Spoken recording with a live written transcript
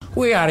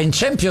We are in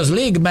Champions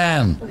League,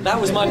 man. That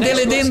was my next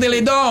Dilly din,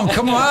 dilly dong,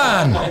 come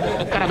on.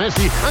 Encara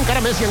Messi,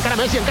 encara Messi, encara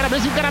Messi, encara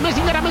Messi, encara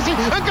Messi, encara Messi,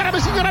 encara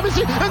Messi, encara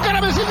Messi,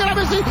 encara Messi, encara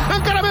Messi,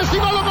 encara Messi,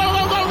 gol, gol,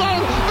 gol, gol, gol,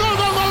 gol,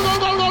 gol, gol,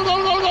 gol, gol,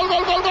 gol, gol, gol,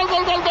 gol, gol, gol,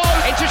 gol, gol, gol.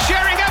 Into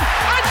Sheringham,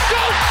 and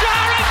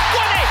Solskjaer has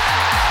won it.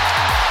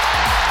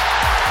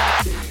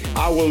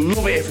 I will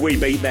love it if we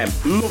beat them.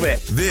 Love it.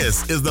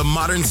 This is the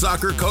Modern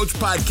Soccer Coach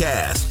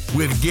Podcast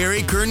with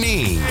Gary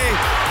Curneen.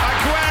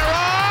 Aguero!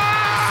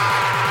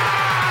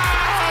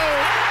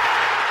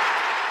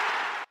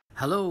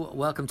 Hello,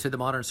 welcome to the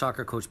Modern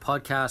Soccer Coach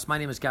Podcast. My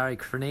name is Gary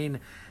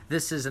Curneen.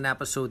 This is an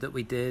episode that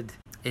we did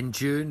in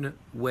June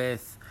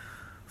with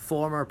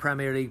former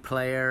Premier League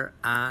player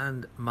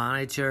and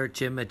manager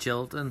Jim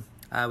Magilton.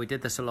 We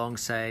did this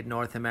alongside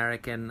North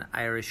American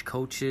Irish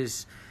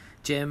coaches.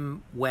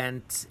 Jim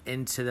went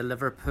into the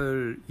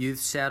Liverpool youth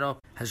setup,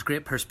 has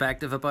great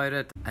perspective about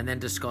it, and then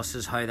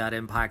discusses how that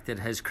impacted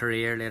his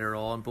career later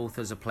on, both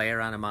as a player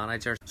and a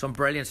manager. Some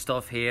brilliant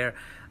stuff here.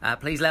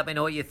 Please let me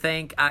know what you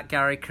think at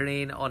Gary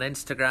Curneen on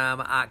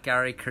Instagram, at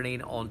Gary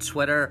Curneen on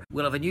Twitter.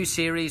 We'll have a new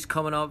series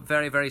coming up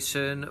very, very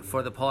soon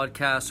for the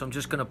podcast, so I'm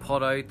just going to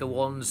put out the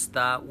ones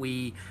that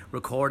we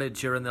recorded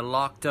during the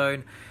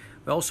lockdown.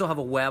 We also have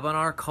a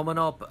webinar coming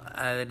up.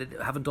 I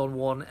haven't done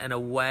one in a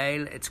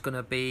while. It's going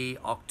to be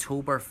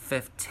October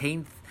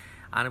 15th,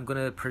 and I'm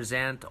going to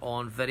present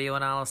on video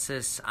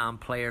analysis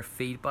and player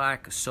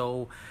feedback.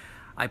 So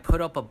I put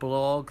up a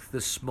blog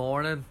this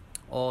morning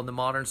on the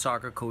Modern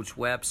Soccer Coach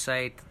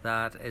website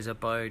that is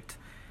about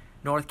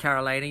North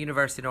Carolina,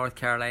 University of North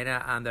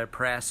Carolina, and their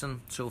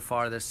pressing so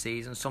far this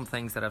season. Some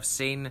things that I've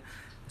seen,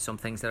 some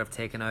things that I've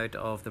taken out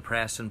of the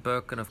pressing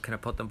book, and I've kind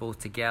of put them both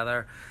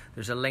together.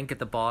 There's a link at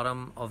the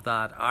bottom of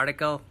that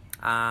article,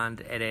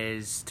 and it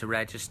is to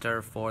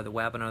register for the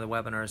webinar. The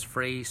webinar is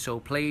free, so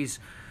please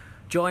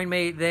join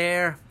me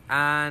there.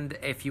 And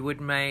if you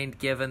wouldn't mind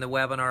giving the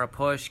webinar a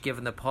push,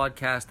 giving the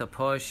podcast a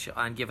push,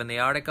 and giving the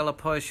article a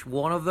push,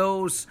 one of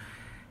those,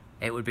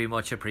 it would be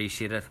much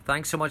appreciated.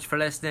 Thanks so much for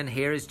listening.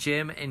 Here is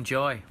Jim.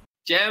 Enjoy.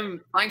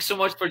 Jim, thanks so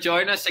much for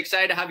joining us.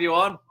 Excited to have you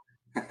on.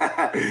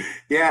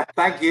 Yeah,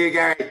 thank you,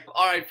 Gary.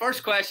 All right,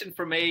 first question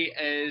for me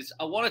is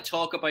I want to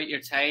talk about your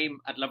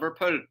time at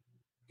Liverpool.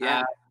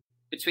 Yeah.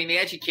 Between the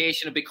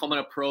education of becoming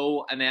a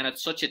pro and then at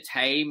such a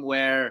time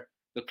where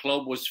the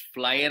club was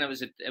flying, it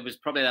was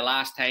probably the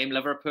last time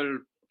Liverpool,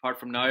 apart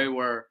from now,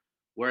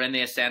 were in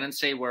the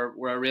ascendancy, were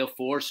a real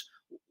force.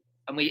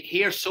 And we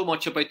hear so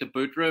much about the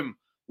boot room.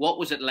 What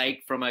was it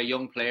like from a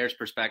young player's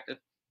perspective?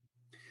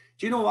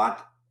 Do you know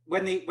what?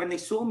 When they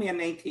sold me in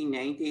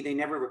 1990, they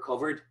never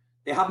recovered.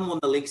 They haven't won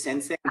the league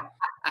since then.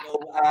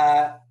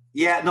 So,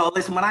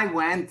 listen, when I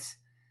went,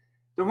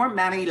 there weren't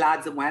many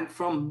lads that went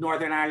from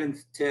Northern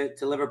Ireland to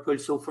Liverpool.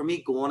 So for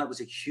me going, it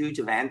was a huge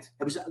event.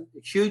 It was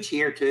huge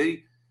here too.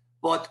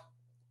 But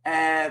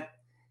it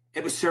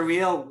was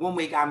surreal. One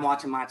week I'm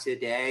watching Match of the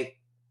Day.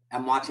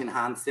 I'm watching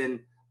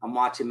Hansen. I'm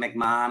watching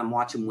McMahon. I'm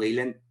watching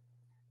Whelan,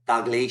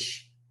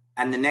 Dalglish.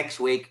 And the next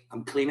week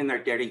I'm cleaning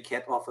their dirty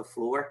kit off the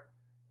floor.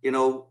 You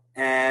know,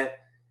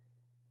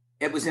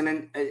 It was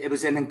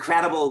an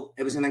incredible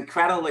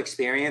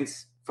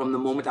experience from the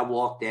moment I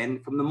walked in.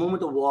 From the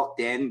moment I walked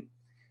in,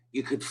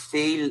 you could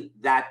feel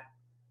that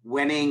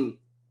winning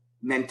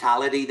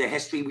mentality, the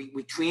history.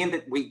 We trained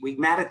it. We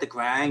met at the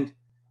ground.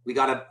 We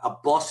got a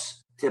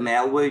bus to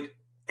Melwood.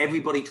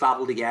 Everybody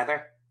travelled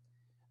together.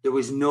 There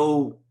was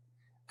no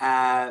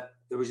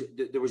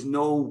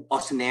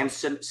us and them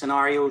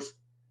scenarios.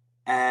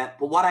 But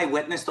what I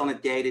witnessed on a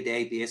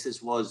day-to-day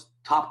basis was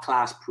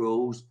top-class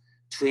pros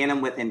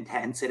training with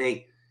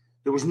intensity.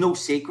 There was no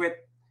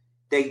secret.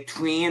 They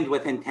trained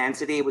with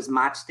intensity. It was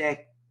match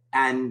day,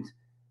 and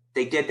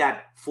they did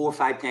that 4 or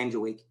 5 times a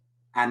week.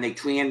 And they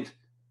trained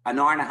an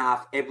hour and a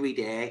half every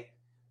day.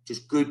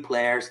 Just good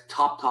players,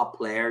 top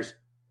players,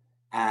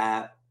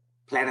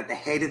 playing at the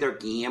head of their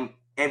game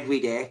every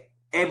day.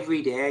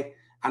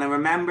 And I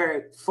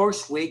remember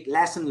first week,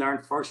 lesson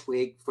learned first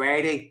week,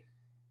 Friday,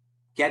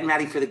 getting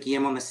ready for the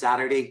game on the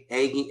Saturday,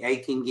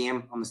 A-team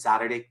game on the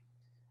Saturday.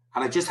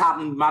 And I just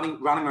happened, Ronnie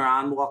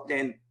Moran walked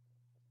in,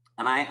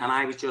 and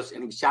he was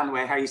chatting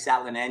away, how are you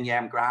settling in? Yeah,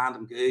 I'm grand,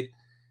 I'm good.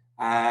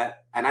 And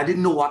I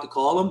didn't know what to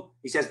call him.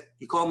 He says,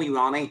 you call me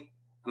Ronnie.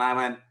 And I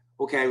went,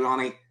 okay,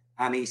 Ronnie.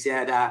 And he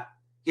said,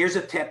 here's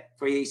a tip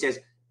for you. He says,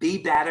 be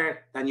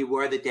better than you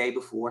were the day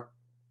before.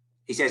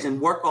 He says, and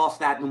work off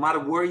that. No matter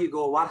where you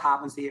go, what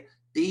happens to you,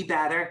 be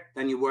better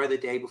than you were the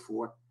day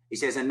before. He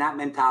says, and that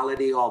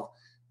mentality of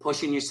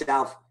pushing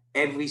yourself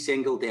every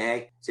single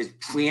day. He says,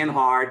 train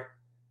hard.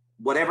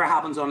 Whatever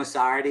happens on a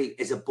Saturday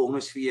is a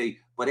bonus for you.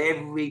 But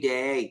every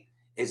day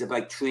is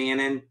about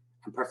training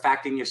and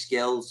perfecting your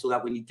skills so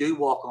that when you do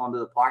walk onto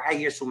the park, I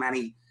hear so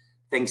many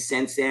things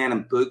since then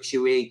and books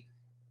you read.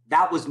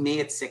 That was me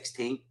at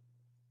 16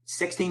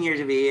 years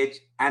of age.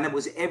 And it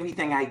was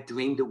everything I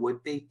dreamed it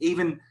would be.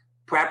 Even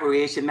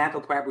preparation,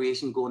 mental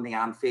preparation, going to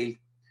Anfield,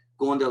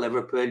 going to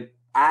Liverpool.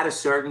 I had a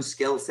certain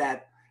skill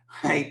set,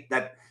 right,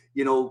 that,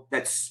 you know,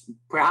 that's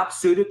perhaps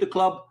suited the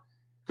club.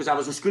 because I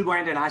was a schoolboy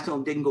international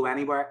and didn't go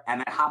anywhere,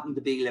 and it happened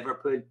to be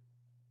Liverpool,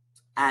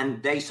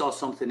 and they saw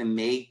something in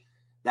me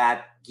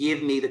that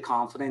gave me the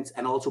confidence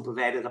and also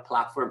provided a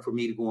platform for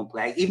me to go and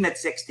play. Even at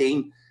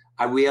 16,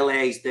 I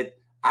realised that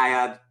I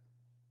had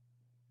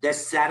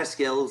this set of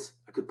skills.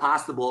 I could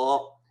pass the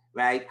ball,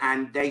 right?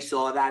 And they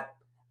saw that.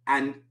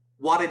 And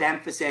what it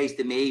emphasised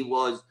to me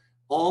was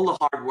all the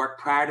hard work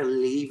prior to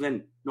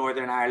leaving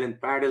Northern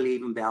Ireland, prior to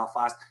leaving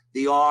Belfast,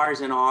 the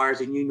hours and hours,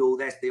 and you know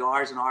this, the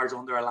hours and hours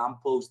under a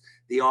lamppost,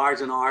 the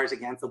hours and hours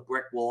against a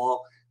brick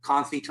wall,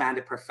 constantly trying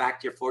to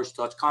perfect your first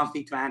touch,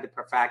 constantly trying to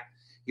perfect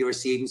your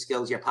receiving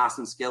skills, your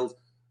passing skills,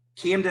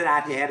 came to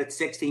that head at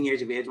 16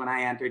 years of age when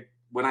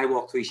I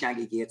walked through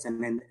Shankly Gates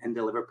and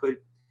into Liverpool.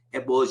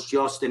 It was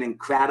just an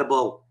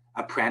incredible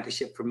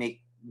apprenticeship for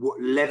me,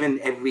 living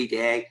every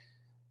day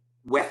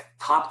with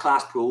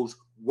top-class pros,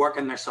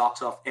 working their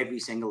socks off every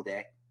single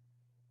day.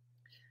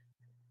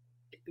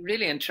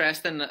 Really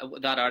interesting,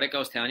 that article I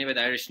was telling you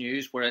about Irish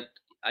News, where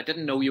I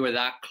didn't know you were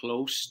that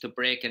close to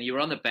breaking. You were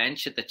on the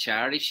bench at the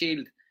Charity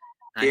Shield.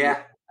 And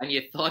and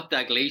you thought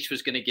Dalglish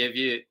was going to give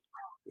you...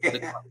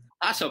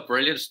 That's a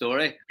brilliant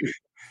story.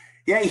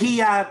 Yeah,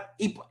 he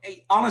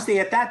honestly,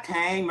 at that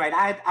time, right,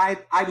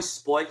 I was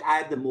spoiled. I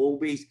had the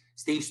Mobys,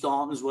 Steve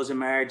Staunton's was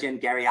emerging,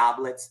 Gary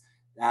Ablett's,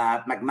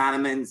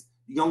 McManamans,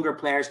 younger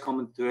players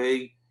coming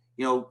through.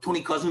 You know,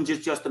 Tony Cousins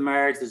just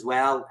emerged as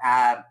well.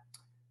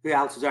 Who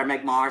else was there?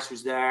 Meg Morris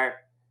was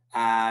there.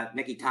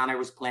 Nicky Tanner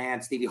was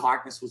playing. Stevie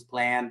Harkness was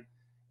playing.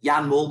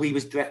 Jan Molby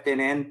was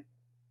drifting in.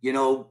 You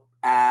know,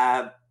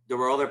 there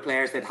were other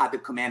players that had to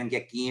come in and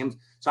get games.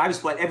 So I was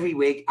playing every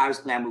week. I was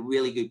playing with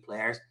really good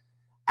players.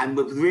 And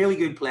with really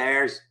good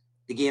players,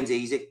 the game's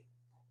easy.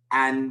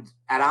 And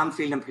at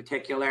Anfield in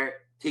particular,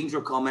 teams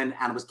were coming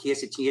and it was a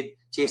case of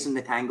chasing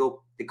the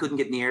tango. They couldn't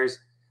get near us.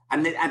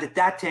 And at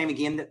that time,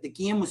 again, the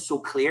game was so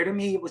clear to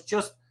me. It was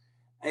just,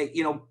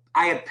 you know,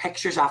 I had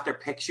pictures after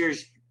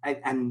pictures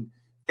and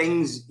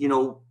things, you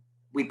know,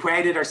 we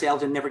prided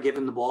ourselves in never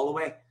giving the ball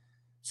away.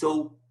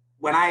 So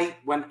when I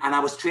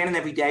was training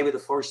every day with the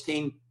first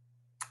team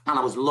and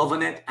I was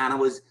loving it and I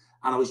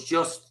was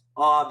just,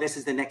 oh, this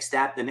is the next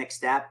step. And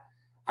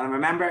I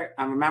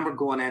remember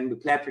going in, we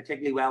played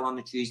particularly well on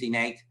the Tuesday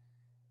night.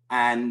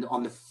 And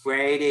on the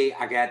Friday,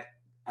 I get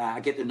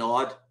the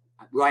nod.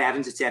 Roy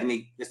Evans had said to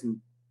me,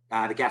 listen,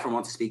 the gaffer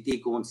wants to speak to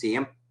you, go and see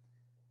him.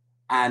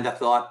 And I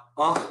thought,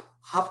 oh,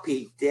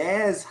 happy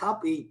days,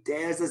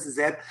 this is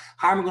it.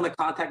 How am I going to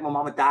contact my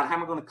mom and dad? How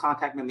am I going to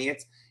contact my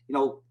mates? You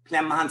know,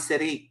 playing Man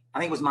City, I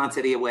think it was Man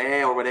City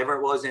away or whatever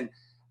it was. And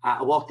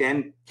I walked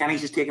in,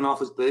 Kenny's just taking off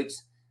his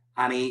boots.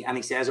 And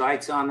he says, all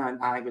right, son.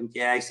 And I went,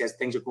 yeah, he says,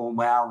 things are going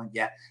well. And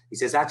yeah, he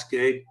says, that's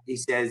good. He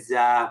says,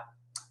 yeah,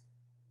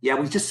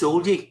 we've just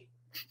sold you.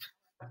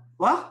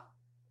 What?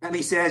 And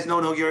he says,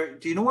 no,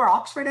 do you know where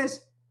Oxford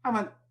is? I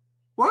went,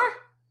 where?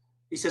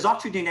 He says,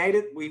 Oxford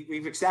United,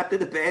 we've accepted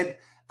the bid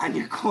and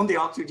you're going to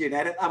Oxford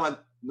United. I went,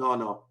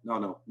 no.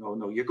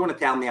 You're going to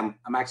tell me I'm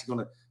actually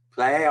going to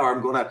play or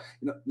I'm going to,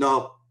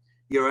 no,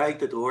 you're out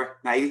the door.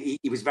 Now, he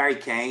was very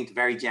kind,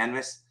 very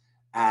generous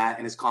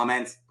in his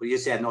comments, but he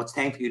just said, no, it's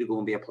time for you to go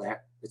and be a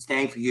player. It's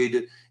time for you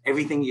to,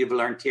 everything you've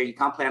learned here, you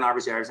can't play in our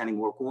reserves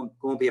anymore.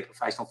 Go and be a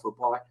professional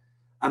footballer.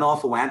 And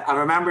off I went. I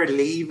remember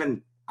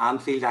leaving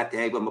Anfield that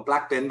day with my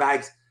black bin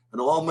bags and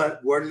all my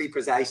worldly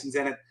possessions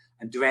in it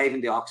and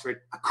driving to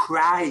Oxford. I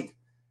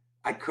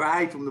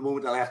cried from the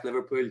moment I left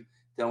Liverpool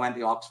till I went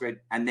to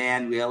Oxford, and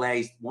then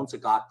realised once I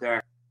got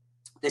there,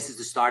 this is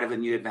the start of a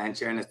new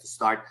adventure, and it's the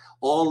start.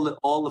 All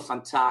the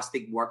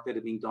fantastic work that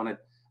had been done at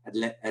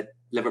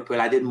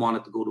Liverpool, I didn't want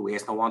it to go to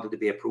waste. I wanted to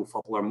be a pro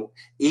footballer,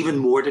 even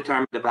more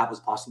determined if that was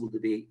possible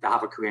to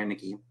have a career in the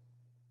game.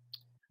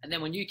 And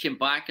then when you came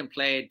back and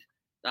played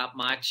that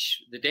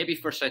match, the day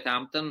before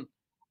Southampton,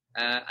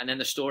 and then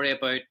the story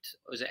about,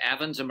 was it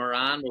Evans and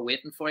Moran were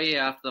waiting for you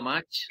after the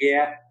match?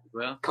 Yeah,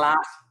 well, class.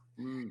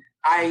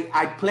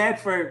 I played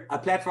for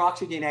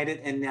Oxford United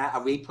in a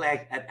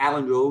replay at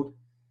Ellen Road.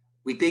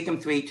 We beat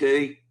them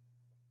 3-2.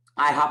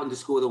 I happened to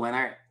score the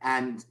winner,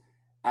 and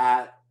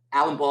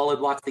Alan Ball had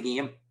watched the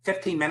game.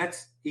 15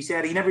 minutes. He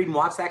said he never even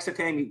watched extra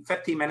time.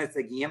 15 minutes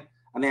of the game,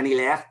 and then he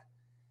left.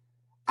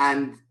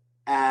 And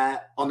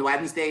on the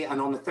Wednesday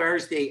and on the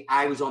Thursday,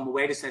 I was on my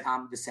way to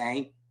Southampton the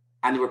same.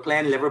 And they were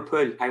playing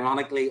Liverpool,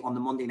 ironically, on the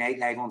Monday night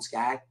live on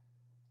Sky.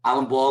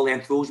 Alan Ball then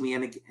throws me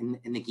in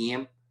the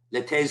game.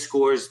 Letez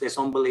scores this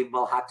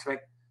unbelievable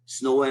hat-trick.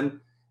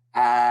 Snowing.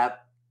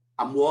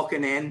 I'm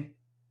walking in.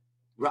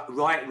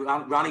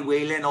 Ronnie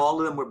Whelan, all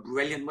of them were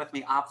brilliant with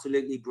me,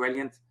 absolutely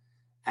brilliant.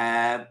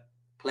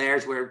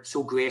 Players were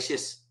so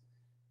gracious.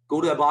 Go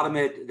to the bottom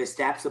of the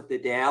steps up the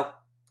Dale,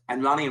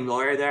 and Ronnie and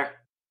Roy are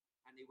there.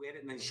 And they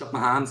waited and they shook my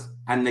hands.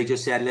 And they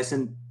just said,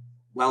 listen,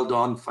 well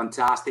done,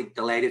 fantastic,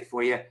 delighted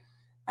for you.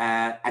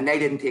 And they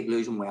didn't take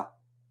losing well.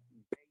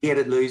 They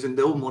hated losing.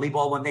 The old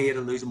Moneyball one, they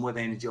hated losing more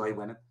than they enjoy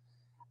winning.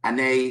 And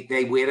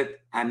they waited,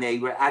 and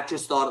I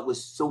just thought it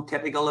was so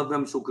typical of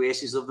them, so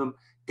gracious of them.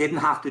 Didn't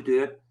have to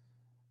do it.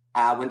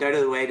 Went out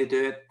of the way to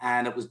do it,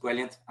 and it was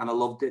brilliant, and I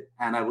loved it,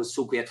 and I was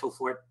so grateful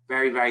for it.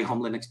 Very, very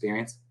humbling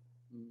experience.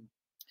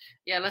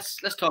 Yeah, let's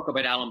talk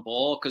about Alan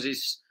Ball, because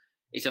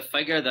he's a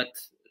figure that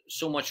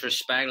so much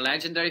respect,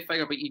 legendary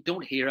figure, but you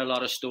don't hear a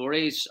lot of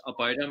stories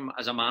about him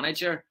as a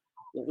manager.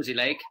 What was he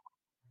like?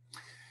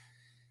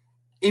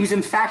 He was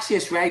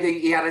infectious, right?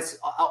 He had this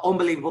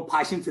unbelievable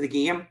passion for the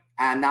game,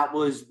 and that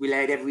was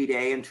relayed every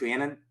day in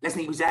training.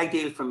 Listen, he was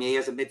ideal for me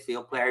as a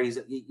midfield player.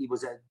 He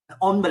was an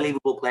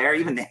unbelievable player,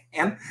 even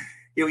then.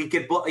 You know,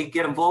 he'd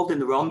get involved in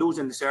the rondos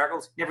and the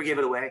circles, never give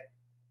it away.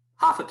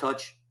 Half a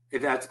touch,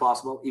 if that's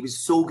possible. He was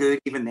so good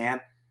even then.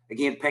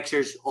 Again,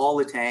 pictures all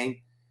the time.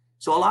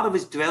 So a lot of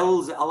his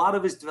drills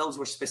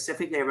were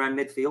specifically around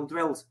midfield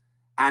drills.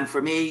 And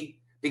for me,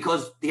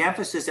 because the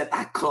emphasis at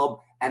that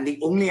club, and the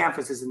only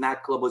emphasis in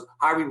that club, was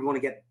how we were going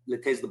to get Le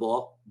Tiss the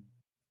ball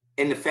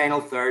in the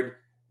final third,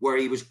 where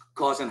he was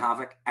causing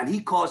havoc. And he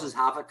causes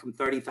havoc from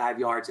 35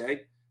 yards out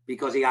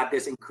because he had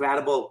this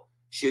incredible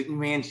shooting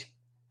range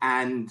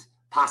and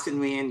passing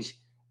range,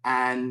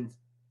 and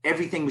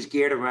everything was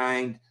geared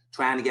around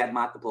trying to get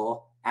Matt the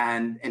ball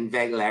and in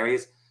vital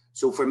areas.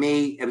 So for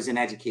me, it was an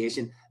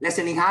education.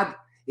 Listen, he had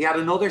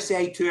another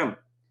side to him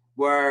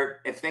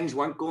where if things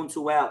weren't going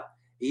so well,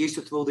 he used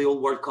to throw the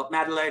old World Cup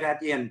medal out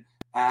at you, and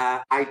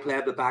I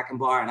played with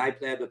Beckenbauer and I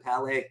played with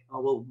Pele.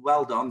 Oh,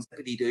 well done.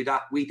 Did he do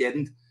that? We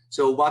didn't.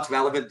 So what's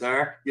relevant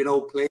there? You know,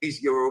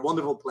 please, you're a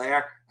wonderful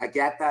player. I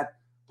get that.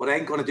 But it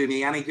ain't going to do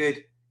me any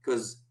good,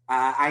 because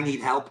I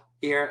need help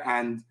here.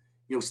 And,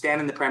 you know, staying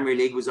in the Premier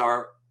League was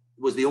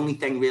the only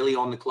thing really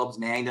on the club's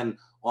mind and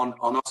on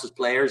us as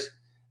players.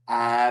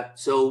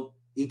 So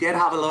he did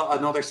have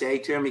another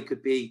side to him. He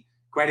could be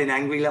quite an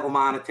angry little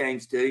man at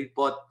times too.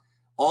 But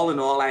all in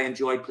all, I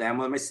enjoyed playing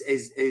with him.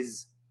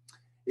 His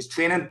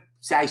training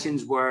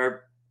sessions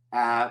were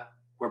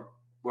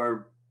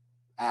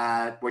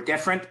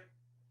different,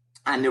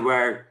 and they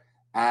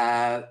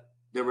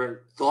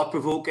were thought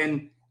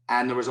provoking,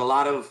 and there was a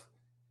lot of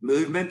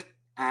movement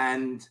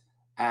and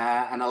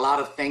a lot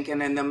of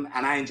thinking in them,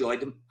 and I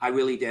enjoyed them. I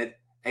really did,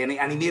 and he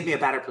made me a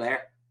better player.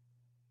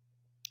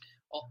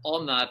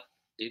 On that,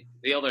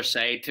 the other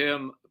side to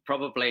him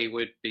probably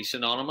would be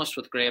synonymous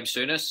with Graham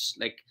Souness.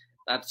 Like,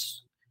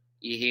 that's,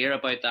 you hear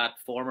about that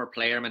former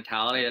player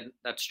mentality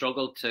that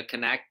struggled to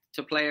connect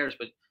to players.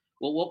 But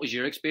what was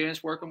your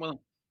experience working with him?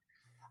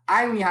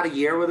 I only had a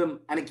year with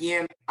him, and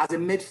again, as a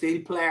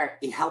midfield player,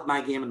 he helped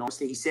my game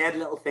enormously. He said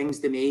little things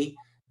to me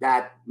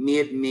that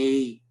made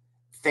me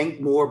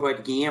think more about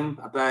the game,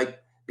 about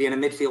being a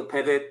midfield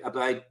pivot,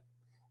 about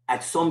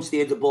at some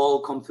stage the ball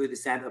will come through the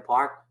centre of the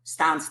park.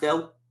 Stand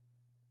still.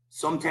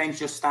 Sometimes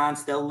just stand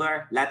still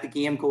there. Let the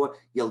game go.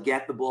 You'll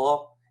get the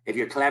ball if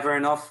you're clever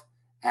enough.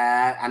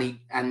 And he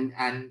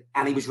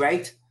was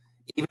right.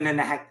 Even in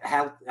the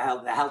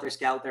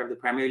helter-skelter of the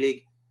Premier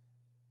League,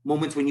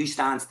 moments when you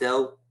stand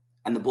still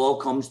and the ball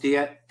comes to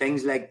you,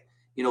 things like,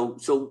 you know,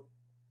 so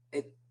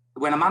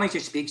when a manager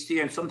speaks to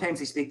you, and sometimes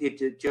they speak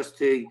to you just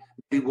to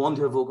one,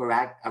 to evoke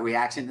a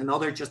reaction,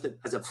 another just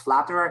as a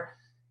flatterer.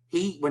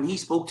 When he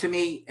spoke to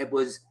me, there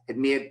was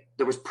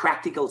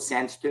practical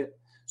sense to it.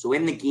 So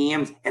in the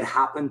games, it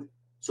happened.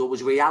 So it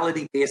was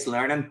reality-based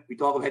learning. We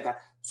talk about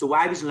that. So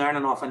I was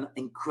learning off an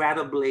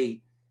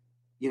incredibly,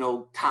 you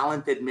know,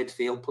 talented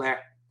midfield player,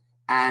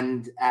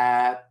 and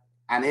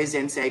his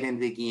insight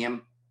into the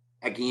game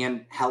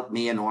again helped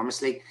me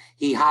enormously.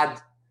 He had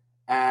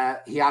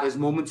his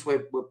moments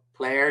with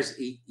players.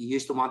 He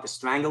used to want to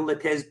strangle Le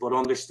Tiss, but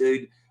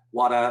understood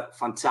what a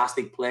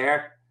fantastic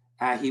player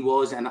he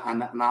was, and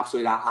an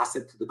absolute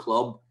asset to the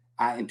club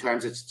in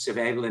terms of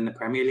survival in the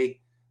Premier League.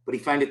 But he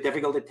found it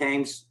difficult at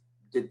times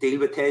to deal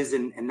with Tiss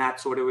in that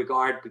sort of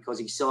regard, because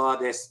he saw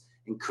this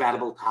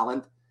incredible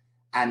talent,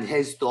 and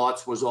his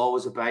thoughts was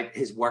always about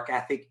his work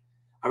ethic.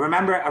 I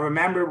remember I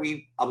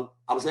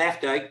was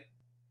left out.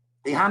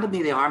 They handed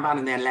me the armband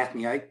and then left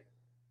me out.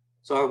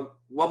 So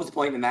what was the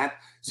point in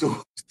that?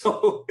 So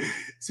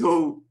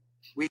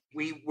we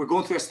were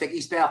going through a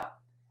sticky spell,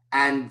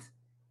 and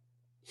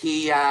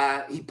he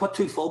put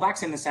two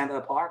fullbacks in the centre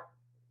of the park.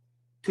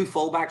 Two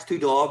fullbacks, two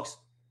dogs.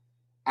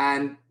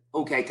 And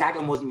okay,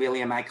 tackling wasn't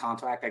really in my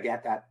contract, I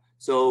get that.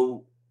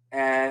 So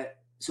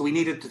we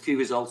needed a few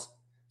results.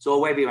 So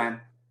away we went.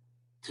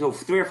 So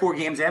 3 or 4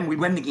 games in, we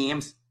win the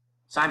games.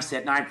 So I'm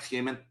sitting there, I'm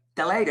fuming.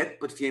 Delighted,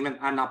 but fuming.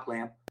 I'm not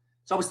playing.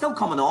 So I was still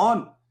coming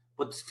on,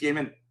 but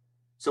fuming.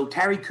 So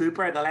Terry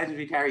Cooper, the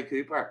legendary Terry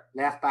Cooper,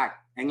 left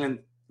back, England,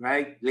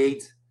 right,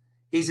 Leeds.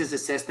 He's his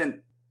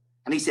assistant.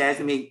 And he says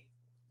to me,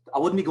 I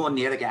wouldn't be going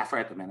near the gaffer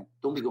at the minute.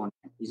 Don't be going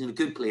near. He's in a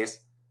good place.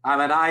 I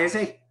went, is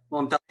he?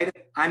 Well, I'm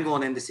delighted. I'm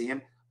going in to see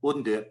him.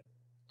 Wouldn't do it.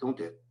 Don't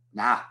do it.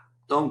 Nah,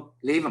 don't.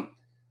 Leave him.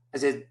 I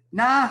said,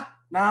 no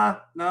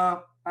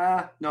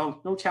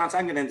chance.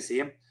 I'm going in to see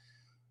him.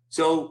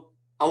 So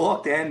I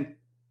walked in,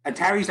 and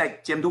Terry's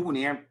like, Jim, don't go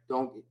near him.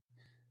 Don't.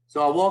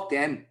 So I walked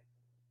in,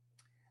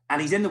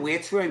 and he's in the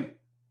weights room,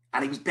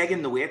 and he was big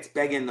in the weights,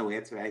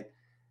 right?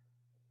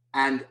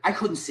 And I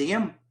couldn't see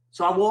him.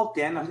 So I walked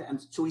in,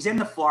 and so he's in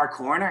the far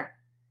corner,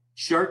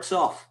 shirts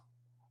off,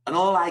 and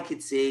all I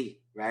could see,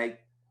 right,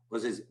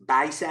 was his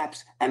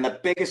biceps and the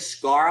biggest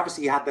scar.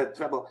 Obviously, he had the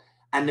triple,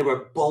 and they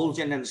were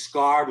bulging, and the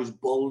scar was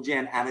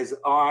bulging, and his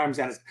arms,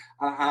 and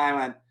I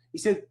went, he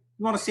said,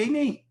 "You want to see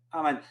me?"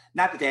 I went,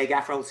 "Not today,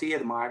 Gaffer, I'll see you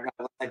tomorrow."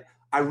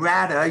 I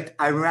ran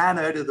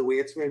out of the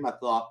weights room. I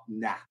thought,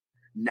 nah,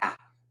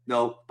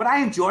 no. But I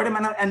enjoyed him,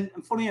 and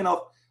funny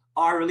enough,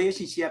 our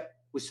relationship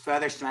was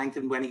further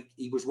strengthened when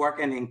he was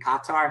working in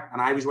Qatar,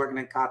 and I was working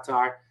in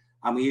Qatar,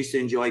 and we used to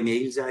enjoy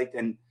meals out.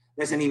 And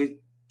listen, he was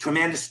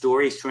tremendous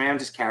stories,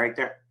 tremendous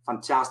character,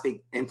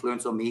 fantastic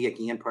influence on me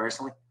again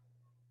personally.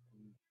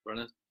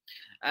 Brilliant.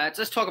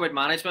 Let's talk about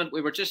management. We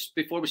were just,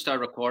 before we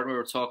started recording, we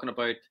were talking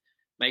about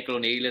Michael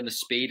O'Neill and the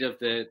speed of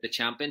the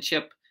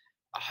championship.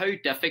 How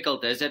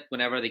difficult is it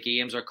whenever the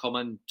games are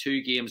coming,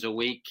 2 games a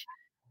week?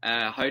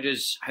 How do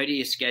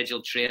you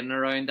schedule training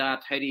around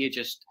that? How do you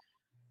just,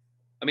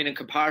 I mean, in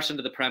comparison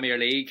to the Premier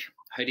League,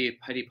 how do you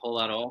pull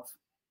that off?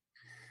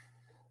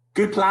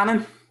 Good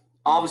planning,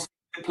 obviously.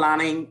 Good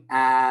planning,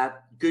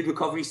 good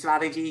recovery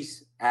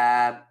strategies,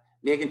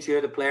 making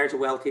sure the players are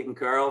well taken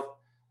care of.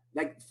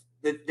 Like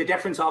the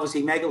difference,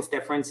 obviously, Michael's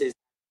difference is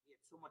you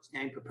have so much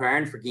time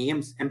preparing for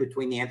games in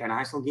between the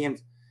international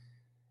games.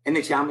 In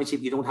the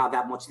championship, you don't have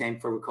that much time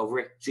for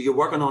recovery. So you're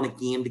working on a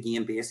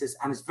game-to-game basis,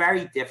 and it's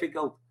very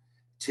difficult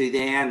to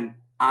then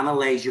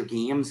analyse your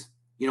games.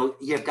 You know,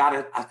 you've got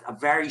a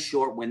very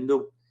short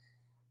window,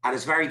 and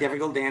it's very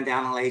difficult then to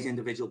analyse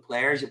individual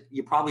players.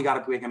 You probably got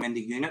to break them into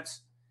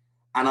units.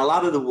 And a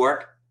lot of the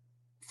work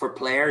for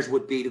players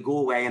would be to go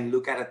away and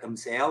look at it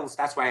themselves.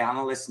 That's why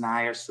analysts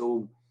now are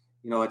so,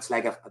 you know, it's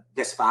like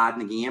this fad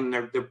in the game.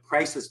 They're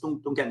priceless.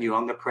 Don't get me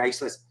wrong, they're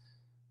priceless.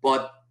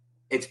 But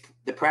it's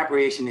the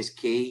preparation is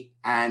key,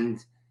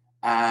 and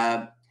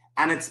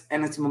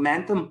it's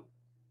momentum.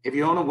 If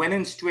you're on a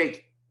winning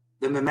streak,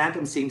 the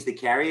momentum seems to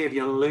carry you. If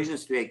you're on a losing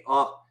streak,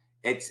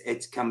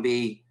 it can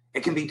be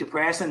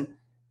depressing.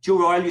 Joe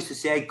Royle used to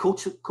say,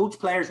 coach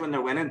players when they're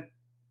winning,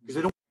 because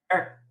they don't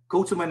care.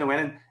 Coach them when they're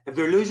winning. If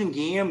they're losing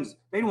games,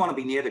 they don't want to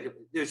be near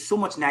there's so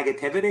much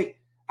negativity,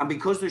 and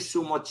because there's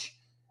so much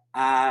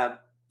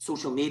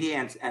social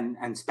media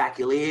and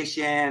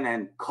speculation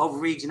and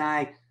coverage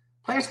now,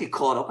 players get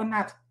caught up in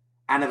that.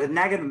 And if a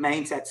negative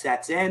mindset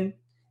sets in,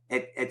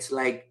 it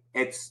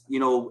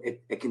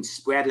can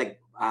spread like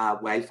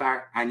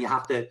wildfire, and you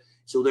have to.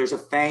 So there's a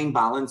fine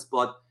balance,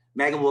 but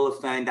Megan will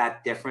have found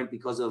that different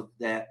because of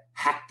the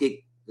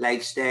hectic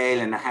lifestyle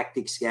and the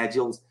hectic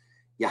schedules.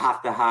 You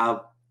have to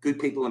have good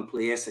people in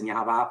place, and you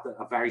have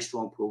a very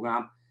strong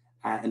program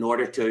in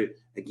order to,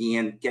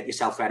 again, get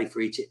yourself ready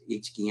for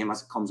each game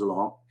as it comes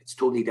along. It's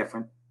totally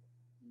different.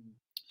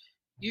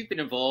 You've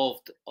been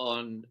involved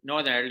on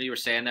Northern Ireland, you were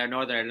saying there,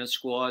 Northern Ireland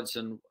squads,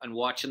 and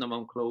watching them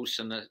up close,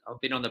 and I've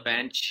been on the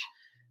bench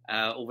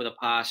over the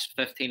past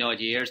 15 odd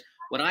years.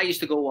 When I used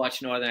to go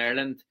watch Northern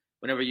Ireland,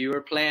 whenever you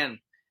were playing,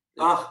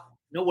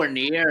 nowhere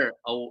near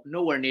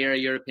a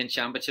European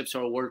Championships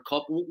or a World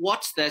Cup.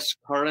 What's this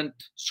current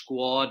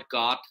squad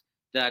got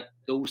that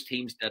those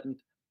teams didn't?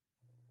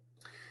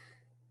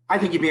 I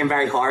think you're being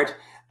very hard.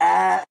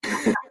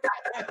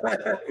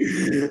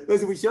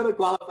 Listen, we should have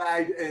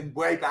qualified in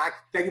way back.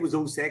 I think it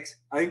was 06.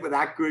 I think with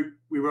that group,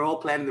 we were all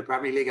playing in the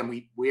Premier League, and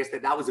we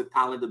wasted. That was a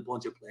talented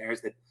bunch of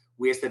players that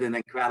wasted an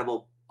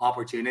incredible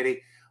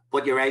opportunity.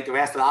 But you're right. The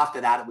rest of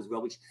after that, it was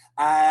rubbish.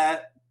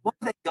 What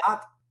have they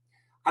got?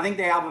 I think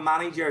they have a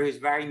manager who's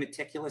very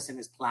meticulous in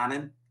his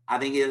planning. I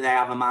think they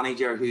have a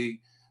manager who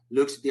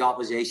looks at the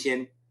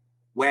opposition,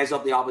 weighs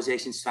up the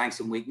opposition's strengths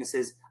and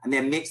weaknesses, and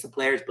then makes the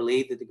players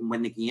believe that they can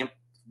win the game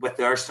with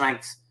their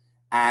strengths.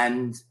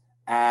 And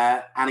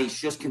he's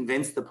just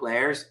convinced the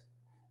players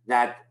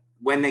that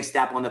when they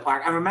step on the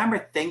park, I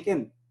remember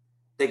thinking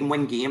they can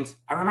win games.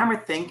 I remember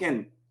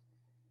thinking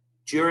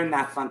during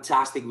that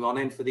fantastic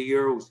run-in for the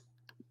Euros,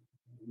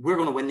 we're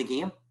going to win the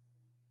game.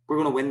 We're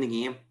going to win the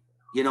game,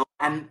 you know.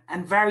 And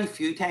very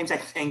few times, I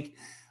think,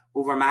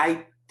 over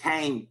my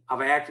time,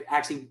 I've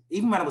actually,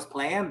 even when I was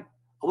playing,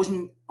 I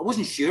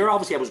wasn't sure.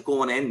 Obviously, I was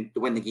going in to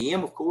win the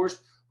game, of course.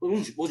 But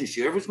I wasn't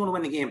sure if I was going to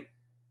win the game.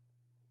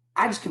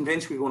 I was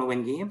convinced we were going to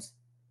win games.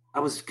 I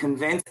was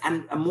convinced,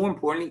 and more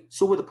importantly,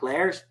 so were the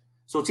players.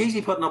 So it's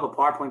easy putting up a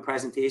PowerPoint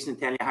presentation and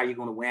telling you how you're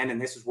going to win, and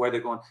this is where they're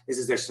going, this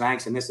is their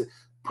strengths, and this is...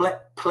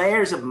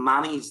 Players have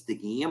managed the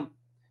game.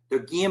 Their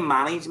game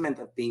management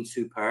have been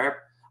superb,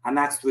 and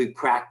that's through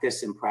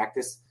practice and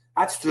practice.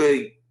 That's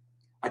through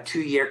a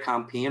 2-year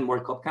campaign,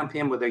 World Cup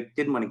campaign, where they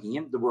didn't win a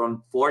game. They were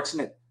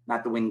unfortunate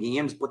not to win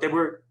games, but they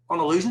were on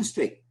a losing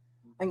streak.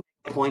 I think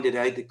I pointed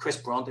out that Chris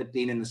Brunt had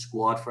been in the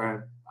squad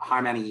for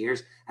how many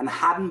years and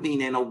hadn't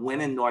been in a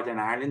winning Northern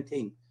Ireland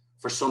team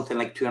for something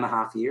like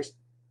 2.5 years.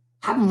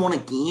 Hadn't won a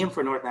game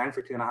for Northern Ireland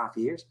for 2.5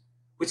 years,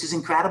 which is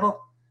incredible.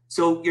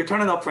 So you're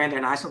turning up for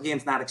international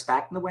games not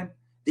expecting to win.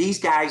 These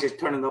guys are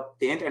turning up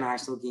the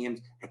international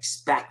games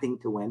expecting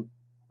to win,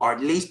 or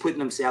at least putting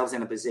themselves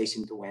in a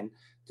position to win,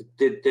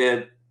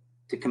 to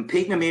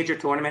compete in a major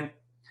tournament,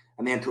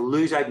 and then to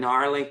lose out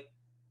narrowly,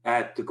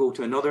 to go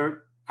to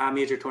another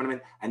major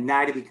tournament, and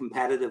now to be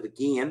competitive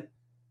again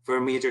for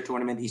a major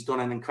tournament. He's done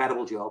an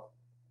incredible job.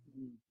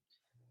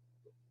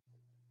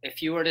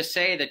 if you were to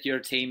say that your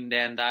team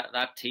then,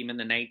 that team in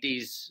the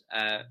 90s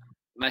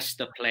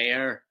missed a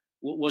player,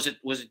 was it?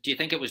 Do you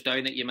think it was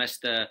down that you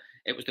missed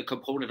it was the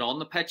component on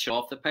the pitch,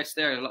 off the pitch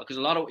there? Because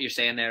a lot of what you're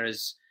saying there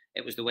is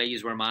it was the way you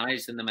were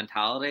managed and the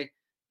mentality.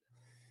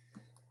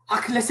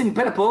 Listen, a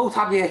bit of both.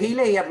 Have you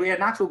Healy? We had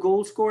a natural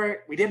goal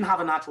scorer. We didn't have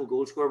a natural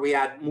goal scorer. We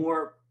had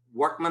more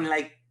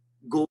workman-like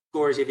goal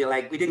scorers, if you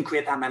like. We didn't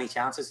create that many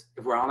chances,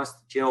 if we're honest,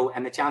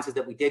 and the chances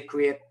that we did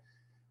create,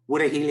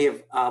 would a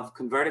Healy have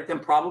converted them?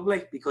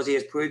 Probably, because he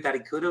has proved that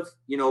he could have.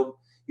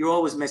 You're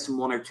always missing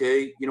one or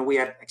two. We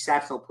had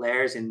exceptional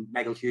players in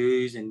Michael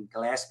Hughes and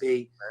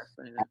Gillespie.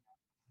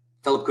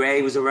 Philip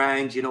Gray was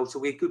around, so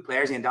we had good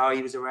players. And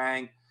Dowie was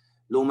around,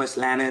 Lomas,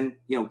 Lennon,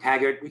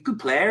 Taggart. We had good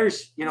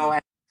players,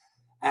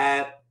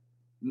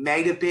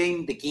 might have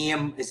been. The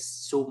game is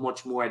so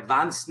much more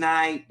advanced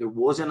now. There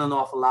wasn't an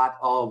awful lot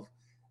of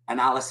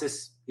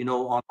analysis,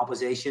 on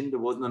opposition. There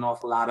wasn't an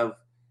awful lot of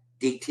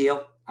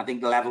detail. I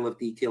think the level of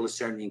detail has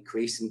certainly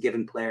increased and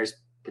given players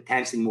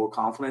potentially more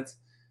confidence.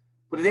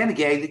 But at the end of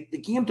the day, the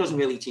game doesn't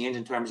really change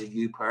in terms of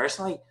you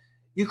personally.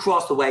 You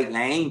cross the white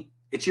line,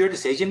 it's your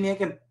decision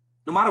making.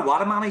 No matter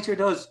what a manager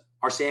does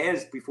or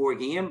says before a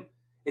game,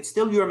 it's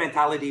still your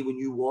mentality when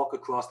you walk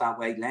across that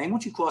white line.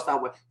 Once you cross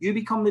that way, you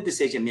become the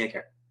decision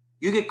maker.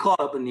 You get caught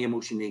up in the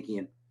emotion of the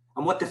game.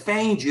 And what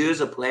defines you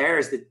as a player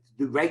is the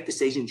right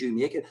decisions you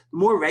make. The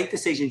more right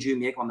decisions you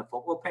make on the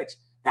football pitch,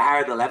 the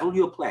higher the level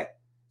you'll play.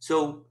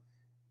 So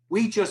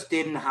we just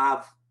didn't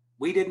have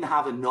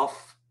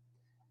enough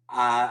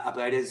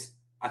about us,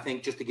 I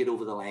think, just to get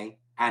over the line.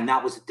 And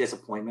that was a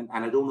disappointment.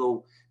 And I don't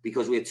know,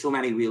 because we had so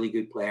many really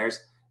good players.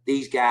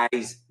 These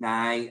guys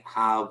now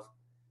have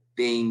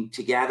been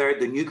together.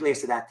 The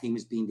nucleus of that team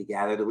has been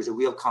together. There was a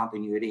real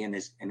continuity in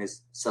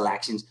his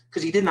selections,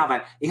 because he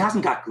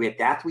hasn't got great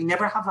depth. We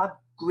never have had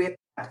great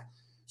depth.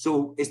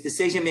 So his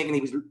decision making,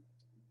 he was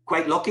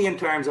quite lucky in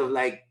terms of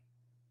like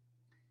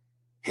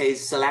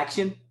his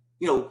selection.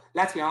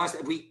 Let's be honest.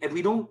 If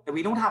we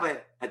don't have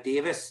a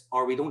Davis,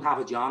 or we don't have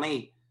a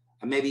Johnny,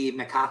 and maybe even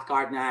a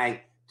Cathcart now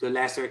to a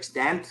lesser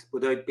extent,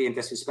 without being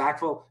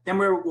disrespectful, then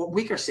we're a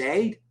weaker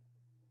side.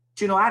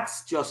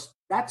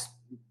 That's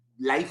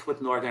life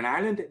with Northern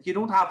Ireland. If you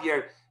don't have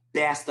your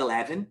best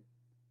 11,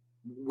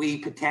 we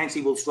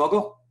potentially will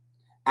struggle.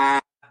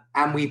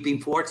 And we've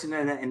been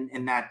fortunate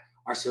in that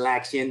our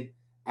selection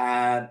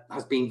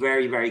has been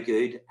very, very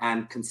good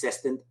and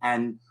consistent.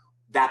 And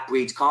that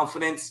breeds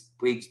confidence,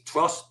 breeds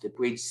trust, it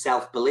breeds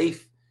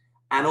self-belief.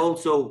 And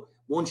also,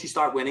 once you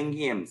start winning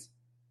games,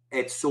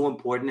 it's so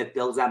important. It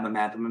builds that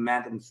momentum.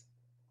 Momentum's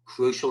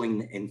crucial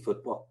in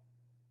football.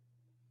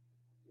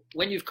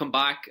 When you've come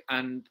back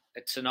and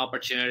it's an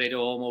opportunity to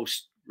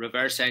almost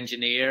reverse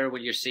engineer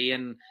what you're seeing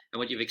and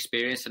what you've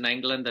experienced in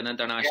England and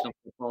international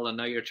football, and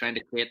now you're trying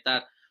to create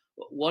that,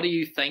 what do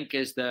you think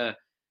is the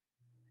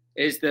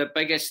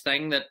biggest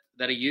thing that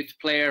a youth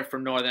player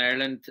from Northern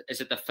Ireland,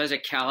 is it the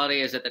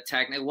physicality, is it the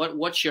technique?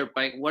 What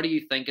do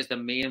you think is the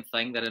main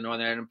thing that a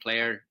Northern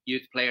Ireland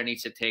youth player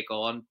needs to take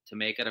on to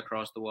make it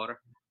across the water?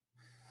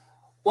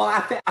 Well,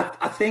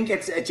 I think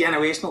it's a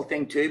generational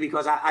thing too,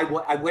 because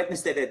I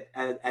witnessed it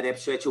at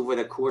Ipswich over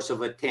the course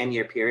of a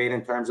 10-year period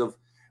in terms of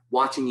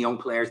watching young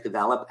players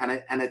develop,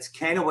 and it's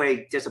kind of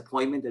a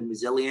disappointment and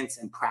resilience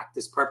and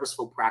practice,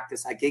 purposeful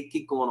practice. I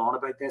keep going on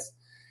about this.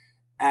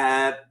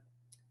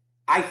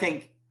 I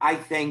think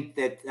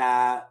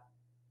that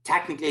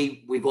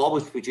technically we've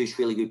always produced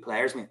really good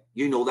players, man.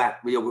 You know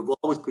that. We've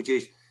always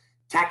produced.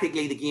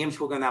 Tactically, the games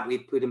program that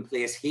we've put in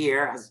place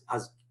here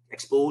has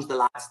exposed the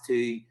lads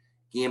to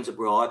games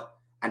abroad,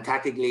 and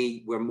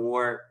tactically we're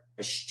more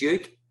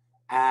astute.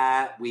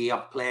 We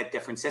have played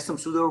different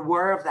systems, so they're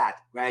aware of that,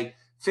 right?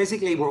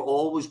 Physically, we're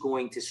always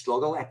going to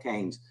struggle at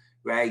times,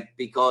 right,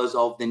 because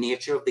of the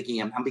nature of the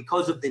game and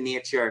because of the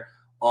nature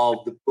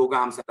of the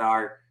programs that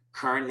are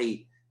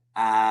currently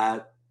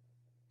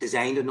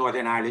designed in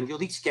Northern Ireland.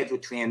 You'll each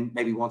scheduled train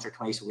maybe once or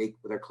twice a week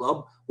with our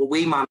club. What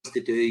we managed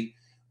to do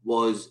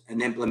was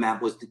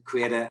to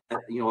create a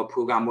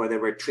program where they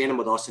were training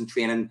with us and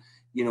training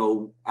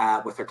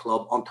with their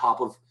club on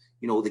top of,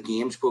 the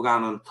games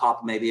program, on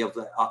top maybe of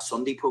a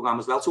Sunday program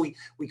as well. So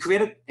we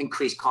created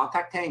increased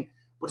contact time,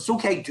 but it's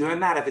okay doing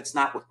that if it's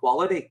not with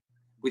quality.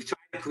 We've tried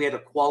to create a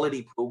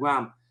quality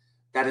program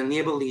that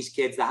enable these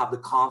kids to have the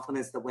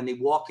confidence that when they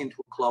walk into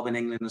a club in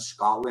England and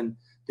Scotland,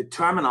 the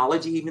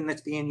terminology even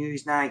that's being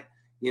used now,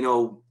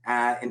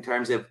 in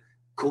terms of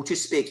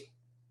coaches speak,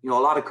 a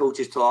lot of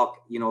coaches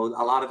talk, a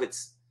lot of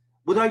it's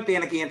without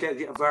being against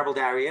a verbal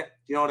diarrhea. Do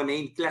you know what I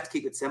mean? Let's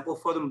keep it simple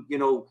for them.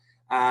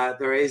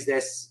 There is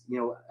this,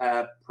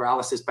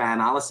 paralysis by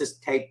analysis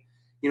type.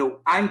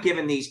 I'm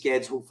giving these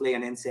kids hopefully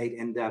an insight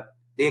into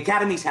the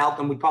academy's help,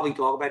 and we probably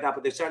talk about that,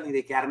 but there's certainly the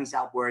academy's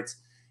help where it's,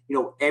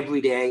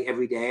 every day.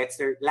 It's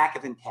their lack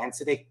of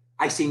intensity.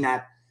 I've seen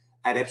that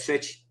at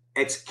Ipswich.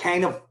 It's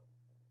kind of,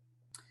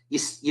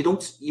 you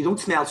don't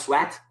smell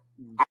sweat.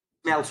 I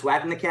smell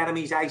sweat in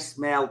academies. I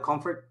smell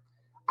comfort.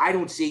 I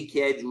don't see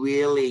kids who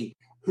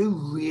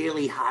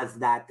really has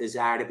that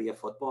desire to be a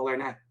footballer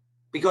now,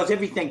 because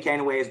everything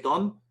kind of way is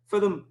done for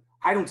them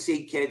I don't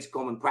see kids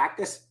come and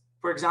practice,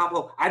 for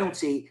example. I don't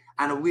see,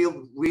 and a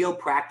real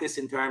practice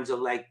in terms of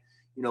like,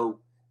 you know,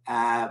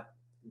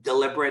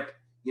 deliberate,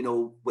 you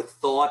know, with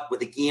thought, with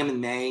the game in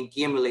mind,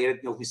 game related,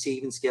 you know,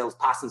 receiving skills,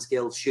 passing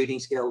skills, shooting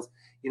skills.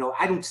 You know,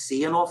 I don't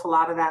see an awful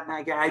lot of that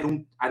now.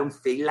 I don't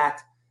feel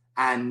that,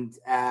 and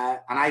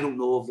I don't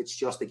know if it's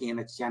just, again,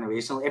 it's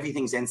generational.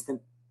 Everything's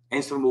instant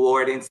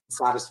reward, instant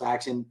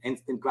satisfaction,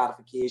 instant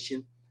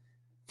gratification.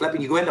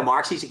 Flipping, you go into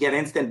Marxies, you get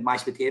instant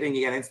mashed potato, and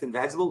you get instant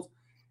vegetables,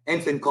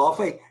 instant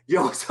coffee. You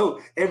know,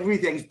 so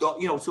everything's done.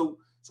 You know, so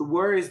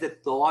where is the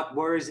thought?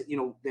 Where is, you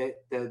know,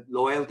 the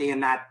loyalty in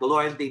that? The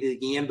loyalty to the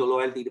game, the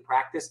loyalty to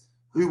practice.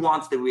 Who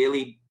wants to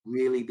really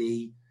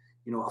be,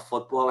 you know, a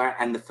footballer?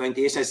 And the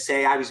foundation, I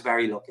say, I was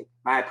very lucky.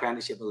 My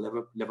apprenticeship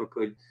at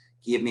Liverpool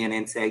gave me an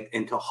insight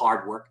into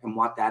hard work and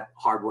what that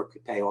hard work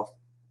could pay off.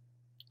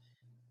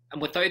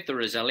 And without the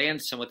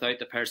resilience and without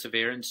the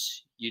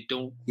perseverance, you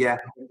don't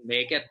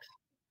make it,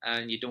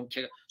 and you don't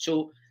kick it.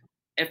 So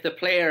if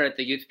the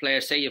youth player,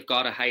 say you've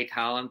got a high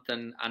talent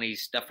and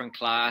he's different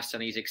class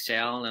and he's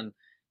excelling, and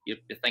you're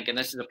thinking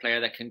this is a player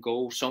that can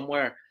go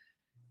somewhere,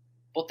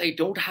 but they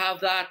don't have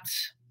that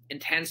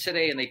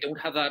intensity and they don't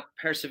have that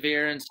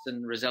perseverance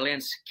and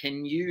resilience,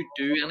 can you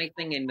do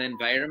anything in the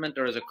environment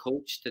or as a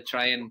coach to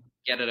try and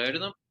get it out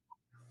of them?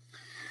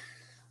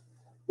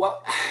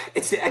 Well,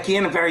 it's,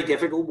 again, a very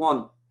difficult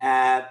one.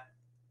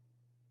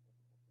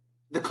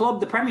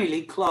 The Premier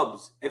League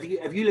clubs, if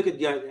you look at,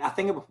 I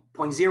think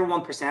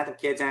 0.01% of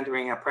kids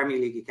entering a Premier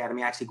League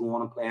academy actually go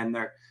on and play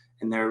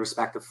in their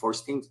respective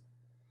first teams.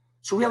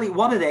 So really,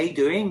 what are they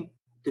doing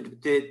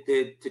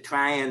to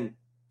try and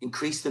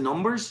increase the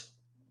numbers?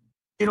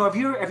 You know, if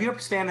you're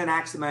spending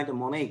X amount of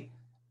money,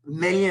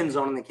 millions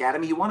on an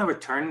academy, you want to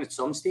return at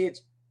some stage.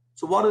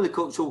 So what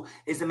are so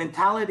is the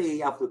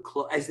mentality of the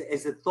club, is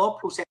the thought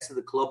process of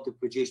the club to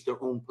produce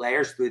their own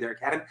players through their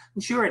academy?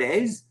 I'm sure it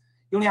is.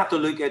 You only have to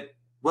look at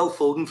Will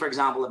Foden, for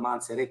example, at Man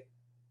City.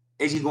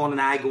 Is he going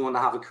to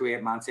have a career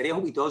at Man City? I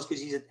hope he does,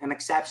 because he's an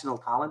exceptional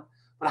talent.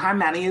 But how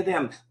many of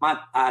them?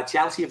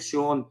 Chelsea have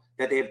shown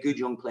that they have good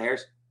young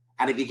players.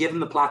 And if you give them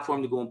the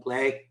platform to go and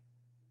play,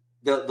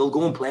 they'll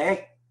go and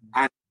play.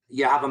 And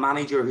you have a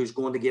manager who's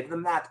going to give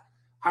them that.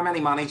 How many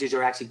managers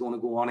are actually going to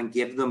go on and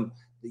give them,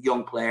 the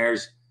young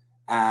players,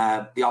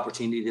 the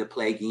opportunity to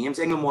play games?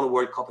 England won a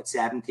World Cup at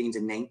 17s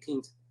and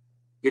 19s.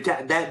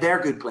 They're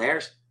good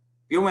players.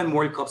 You win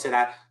World Cups at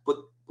that. But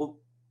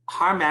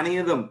how many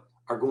of them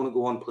are going to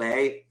go and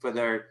play for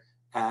their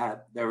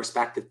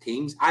respective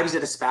teams? I was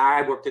at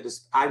Aspire. I worked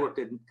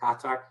in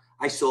Qatar.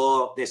 I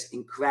saw this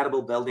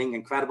incredible building,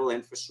 incredible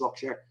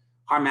infrastructure.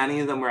 How many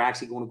of them were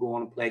actually going to go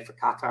on and play for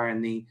Qatar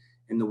in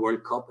the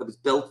World Cup? It was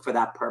built for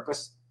that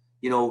purpose.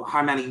 You know,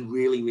 how many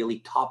really, really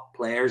top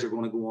players are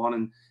going to go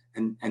on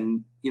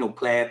and you know,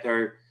 play at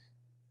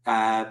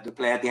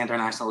the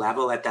international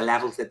level, at the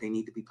levels that they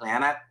need to be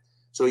playing at?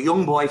 So a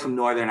young boy from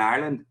Northern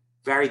Ireland,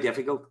 very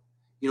difficult.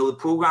 You know, the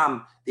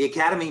program, the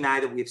academy now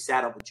that we've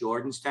set up at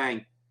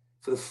Jordanstown,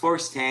 for the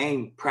first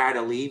time prior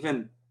to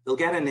leaving, they'll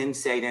get an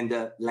insight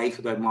into life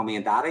without mommy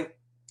and daddy,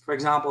 for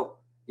example.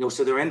 You know,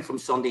 so they're in from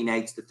Sunday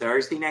nights to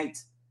Thursday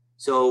nights.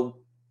 So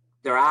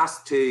they're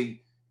asked to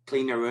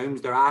clean their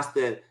rooms. They're asked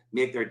to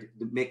make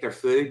their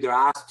food. They're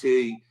asked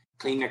to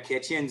clean their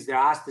kitchens. They're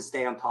asked to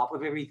stay on top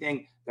of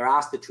everything. They're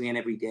asked to train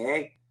every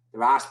day.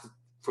 They're asked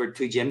for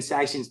 2 gym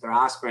sessions. They're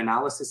asked for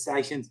analysis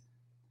sessions.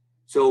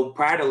 So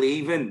prior to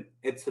leaving,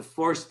 it's the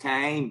first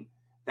time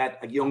that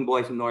a young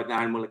boy from Northern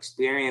Ireland will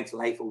experience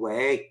life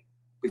away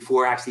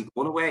before actually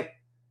going away.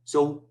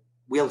 So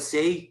we'll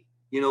see.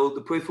 You know,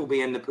 the proof will be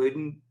in the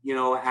pudding, you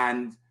know,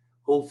 and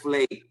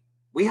hopefully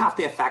we have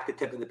to affect the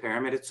tip of the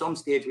pyramid. At some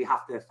stage, we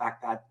have to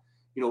affect that,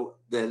 you know,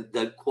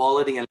 the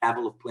quality and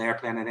level of player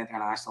playing at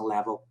international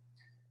level,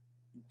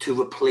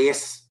 to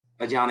replace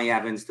a Johnny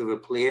Evans, to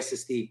replace a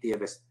Steve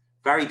Davis.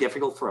 Very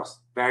difficult for us.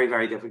 Very,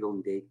 very difficult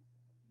indeed.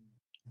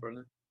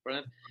 Brilliant.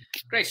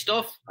 Great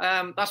stuff.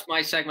 That's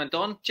my segment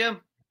done. Jim,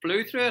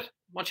 flew through it.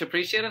 Much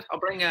appreciated. I'll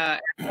bring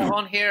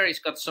on here. He's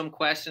got some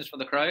questions from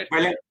the crowd.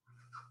 Brilliant.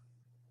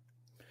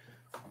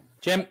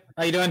 Jim,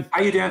 how you doing?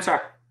 How you doing,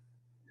 sir?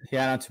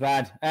 Yeah, not too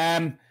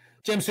bad.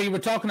 Jim, so you were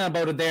talking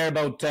about it there,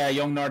 about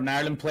young Northern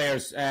Ireland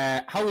players.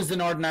 How is the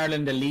Northern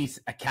Ireland Elite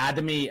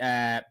Academy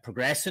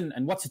progressing,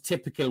 and what's a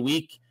typical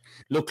week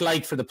look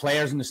like for the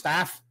players and the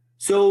staff?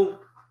 So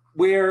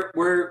we're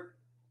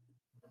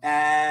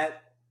back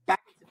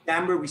in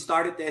September. We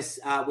started this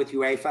with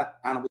UEFA,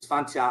 and it was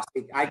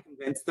fantastic. I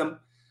convinced them.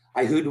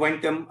 I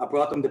hoodwinked them. I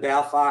brought them to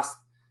Belfast.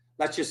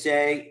 Let's just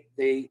say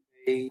they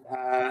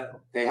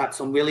had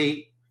some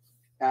really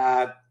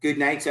good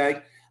nights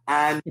out,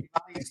 and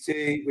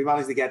we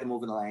managed to get them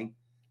over the line.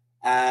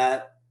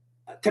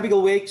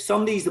 Typical week,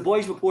 Sundays, the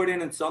boys report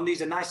in on Sundays.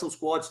 The national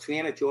squads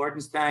train at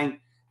Jordanstown,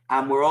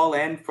 and we're all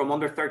in from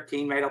under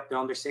 13 right up to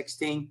under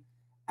 16.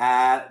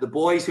 The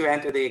boys who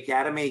enter the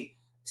academy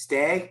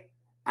stay,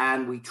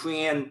 and we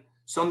train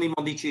Sunday,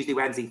 Monday, Tuesday,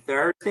 Wednesday,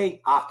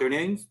 Thursday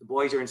afternoons. The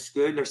boys are in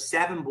school. There's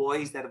 7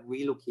 boys that have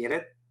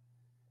relocated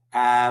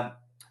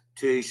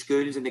to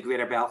schools in the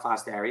Greater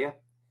Belfast area.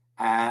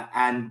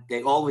 and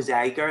they all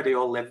reside there. They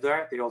all live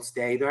there. They all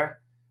stay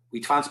there. We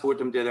transport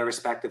them to their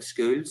respective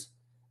schools,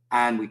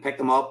 and we pick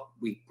them up.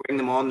 We bring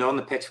them on. They're on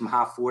the pitch from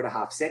 4:30 to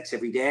 6:30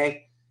 every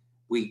day.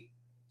 We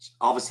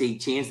obviously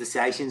change the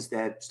sessions,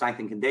 the strength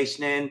and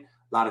conditioning,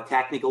 a lot of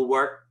tactical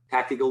work.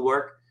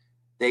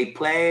 They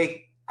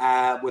play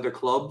with their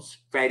clubs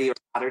Friday or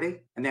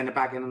Saturday, and then they're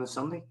back in on the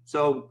Sunday.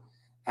 So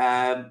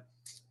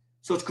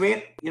it's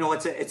great.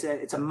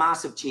 It's a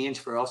massive change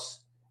for us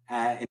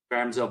in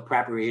terms of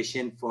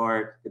preparation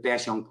for the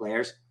best young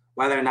players.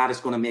 Whether or not it's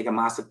going to make a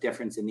massive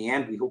difference in the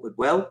end, we hope it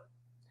will.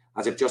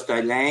 As I've just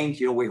outlined,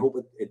 we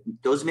hope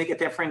it does make a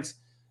difference,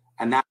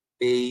 and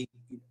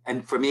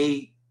for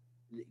me,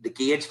 the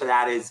gauge for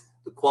that is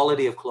the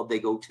quality of club they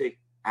go to.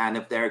 And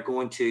if they're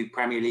going to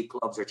Premier League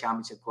clubs or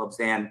Championship clubs,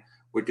 then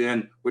we're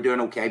doing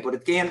okay. But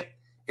again,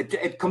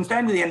 it comes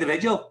down to the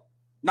individual.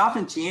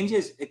 Nothing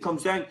changes. It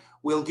comes down,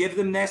 we'll give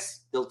them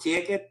this, they'll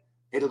take it.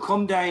 It'll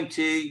come down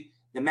to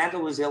the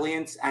mental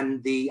resilience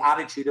and the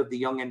attitude of the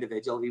young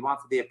individual. If he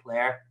wants to be a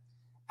player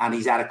and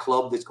he's at a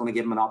club that's going to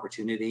give him an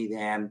opportunity,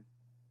 then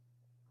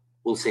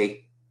we'll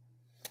see.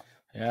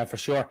 Yeah, for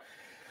sure.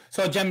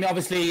 So, Jim,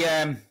 obviously,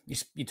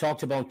 you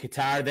talked about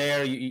Qatar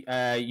there.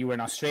 You were in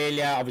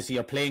Australia. Obviously,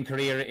 your playing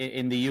career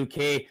in the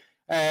UK.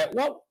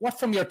 What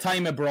from your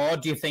time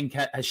abroad do you think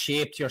has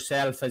shaped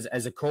yourself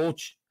as a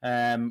coach?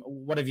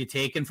 What have you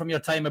taken from your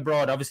time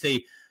abroad?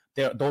 Obviously,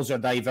 those are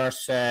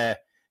diverse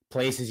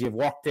places you've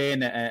worked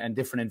in and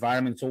different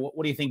environments. So,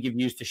 what do you think you've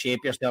used to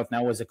shape yourself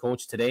now as a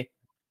coach today?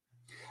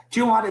 Do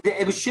you know what?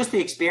 It was just the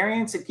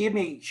experience. It gave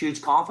me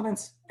huge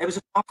confidence. It was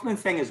a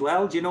confidence thing as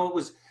well. Do you know, it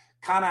was,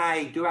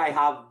 do I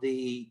have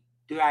the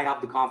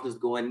confidence to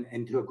go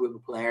into a group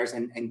of players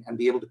and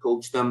be able to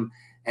coach them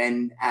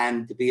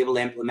and to be able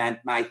to implement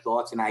my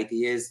thoughts and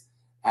ideas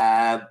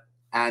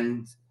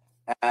and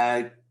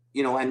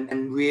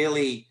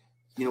really,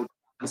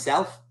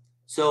 myself.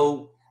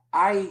 So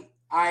I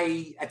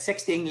at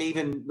 16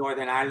 leaving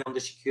Northern Ireland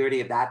under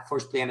security of that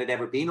first plane I'd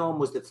ever been on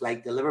was the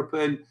flight to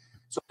Liverpool.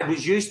 So I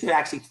was used to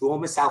actually throwing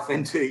myself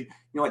into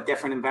a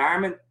different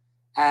environment.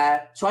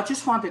 So I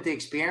just wanted to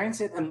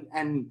experience it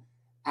and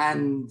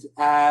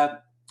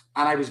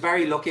I was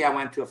very lucky. I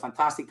went to a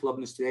fantastic club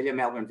in Australia,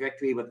 Melbourne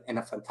Victory, in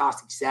a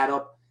fantastic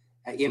setup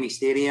at Amy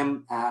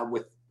Stadium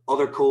with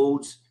other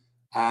codes,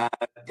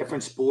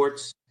 different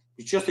sports.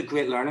 It was just a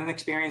great learning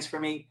experience for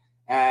me.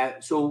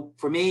 So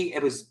for me,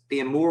 it was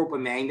being more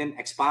open-minded,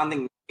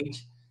 expanding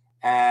knowledge.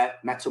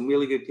 Met some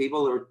really good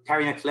people.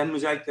 Terry McFlynn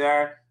was out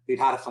there, who'd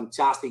had a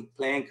fantastic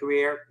playing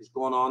career. He's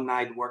going on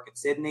now to work at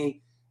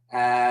Sydney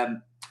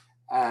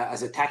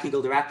as a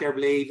technical director, I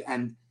believe.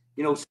 And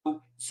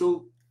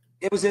so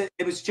it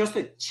was just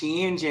a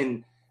change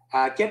in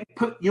getting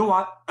put,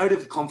 out of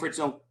the comfort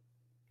zone,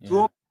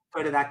 thrown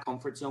out of that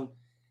comfort zone,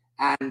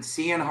 and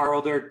seeing how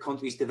other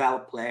countries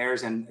develop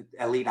players and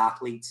elite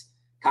athletes.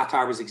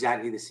 Qatar was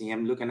exactly the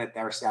same. Looking at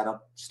their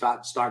setup,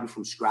 starting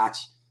from scratch,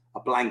 a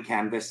blank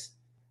canvas,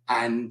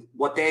 and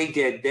what they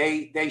did,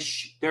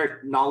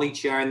 their knowledge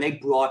sharing, they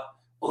brought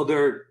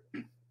other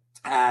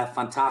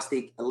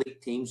fantastic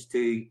elite teams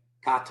to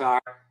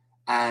Qatar,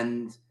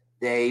 and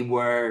they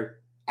were.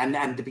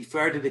 And to be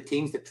fair to the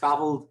teams that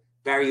travelled,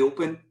 very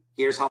open.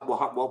 Here's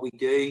what we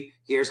do.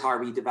 Here's how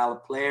we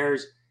develop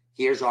players.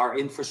 Here's our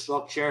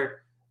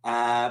infrastructure.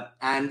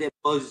 And it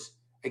was,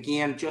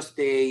 again, just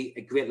a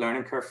great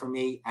learning curve for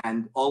me.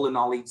 And all the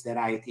knowledge that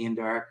I attained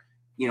there,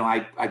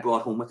 I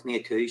brought home with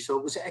me too. So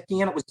it was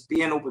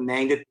being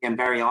open-minded and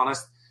very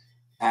honest.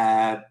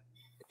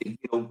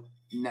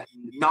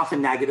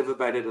 Nothing negative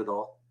about it at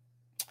all.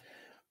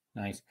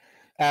 Nice.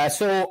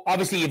 So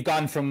obviously you've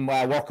gone from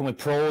working with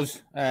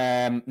pros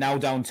now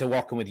down to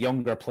working with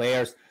younger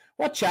players.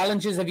 What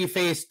challenges have you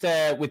faced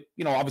with,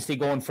 obviously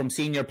going from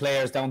senior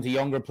players down to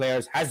younger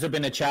players? Has there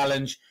been a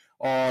challenge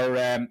or,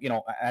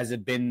 has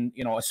it been,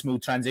 a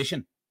smooth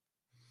transition?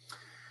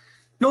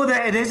 No,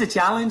 it is a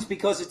challenge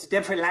because it's a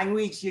different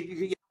language.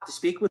 You have to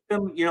speak with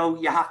them.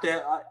 You have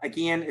to,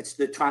 again, it's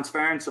the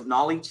transference of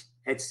knowledge.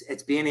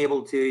 It's being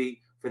able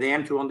for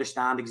them to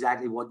understand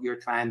exactly what you're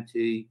trying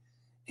to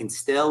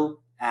instill.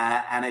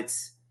 And it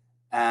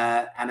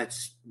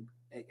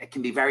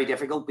can be very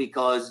difficult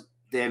because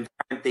the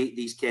environment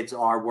these kids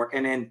are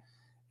working in,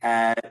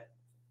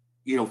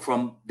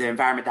 from the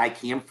environment I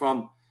came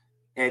from,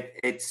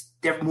 it's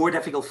more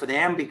difficult for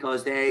them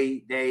because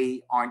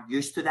they aren't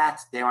used to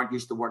that. They aren't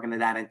used to working at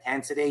that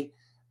intensity.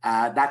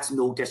 That's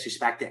no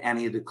disrespect to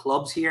any of the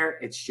clubs here.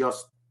 It's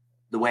just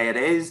the way it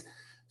is.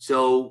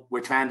 So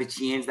we're trying to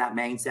change that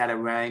mindset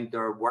around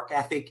their work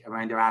ethic,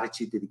 around their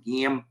attitude to the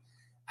game.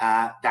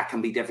 That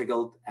can be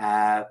difficult,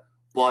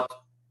 but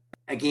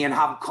again,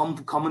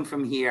 coming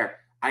from here,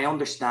 I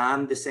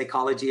understand the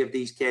psychology of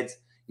these kids.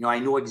 I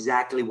know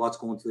exactly what's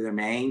going through their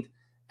mind,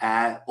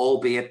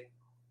 albeit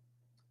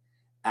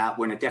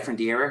we're in a different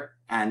era.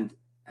 And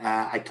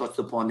I touched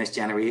upon this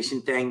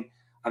generation thing.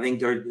 I think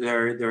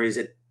there is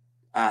a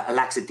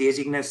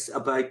lackadaisicness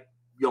about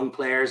young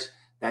players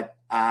that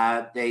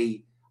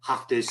they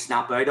have to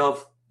snap out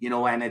of.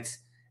 And it's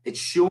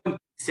showing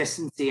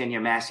consistency in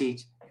your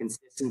message,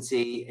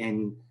 consistency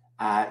in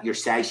your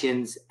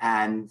sessions,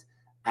 and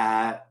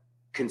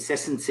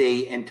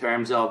consistency in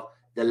terms of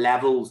the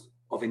levels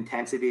of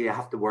intensity you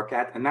have to work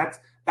at. And that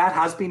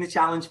has been a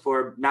challenge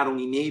for not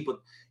only me, but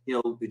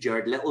the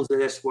Jared Littles of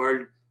this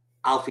world,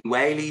 Alfie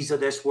Whaley's of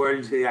this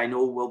world, who I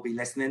know will be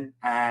listening.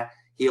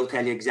 He'll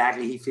tell you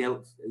exactly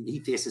he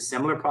faces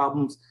similar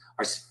problems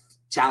or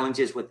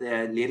challenges with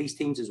the ladies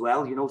teams as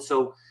well.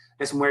 So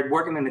listen, we're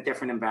working in a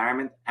different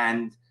environment,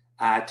 and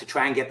to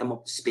try and get them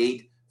up to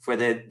speed for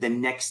the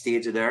next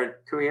stage of their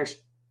careers.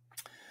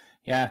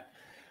 Yeah.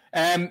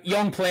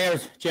 Young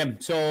players, Jim.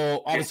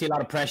 So obviously a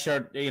lot of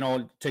pressure,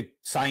 to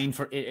sign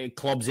for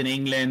clubs in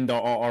England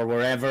or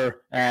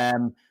wherever.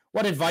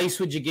 What advice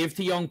would you give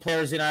to young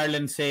players in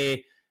Ireland?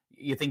 Say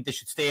you think they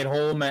should stay at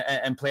home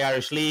and play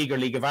Irish League or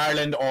League of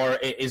Ireland, or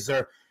is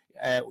there,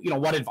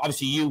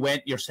 obviously you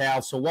went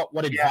yourself. So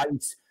what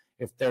advice,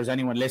 if there's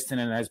anyone listening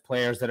and has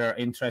players that are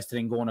interested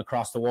in going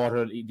across the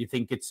water, do you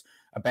think it's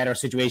a better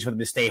situation for them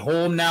to stay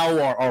home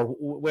now, or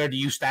where do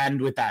you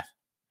stand with that?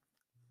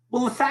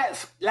 Well,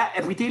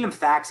 if we deal in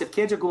facts, if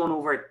kids are going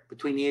over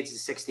between the ages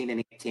of 16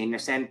 and 18, they're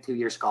sent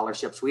 2-year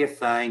scholarships. We have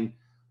found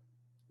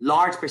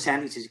large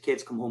percentages of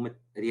kids come home at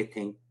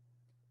 18.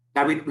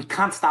 Now, we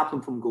can't stop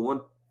them from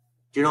going.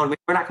 Do you know what I mean?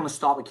 We're not going to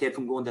stop a kid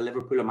from going to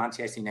Liverpool or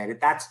Manchester United.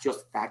 That's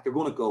just a fact. They're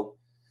going to go.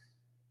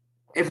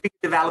 If we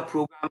develop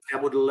programs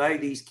that would allow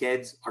these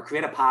kids or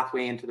create a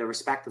pathway into their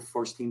respective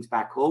first teams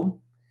back home,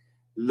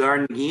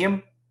 learn the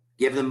game,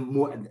 give them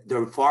more,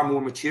 they're far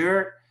more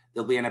mature.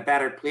 They'll be in a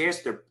better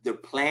place. They're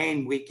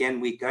playing week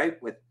in, week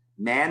out with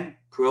men,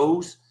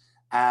 pros,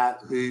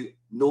 who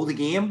know the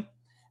game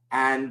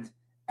and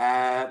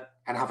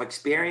have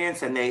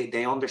experience, and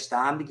they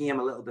understand the game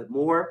a little bit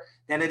more.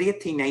 Then at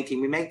 18, 19,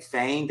 we might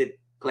find that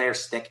players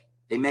stick.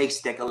 They may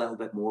stick a little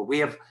bit more. We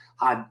have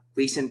had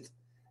recent,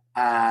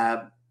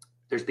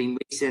 there's been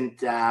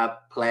recent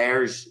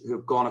players who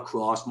have gone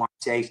across,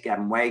 Marseille,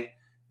 Gavin White,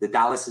 the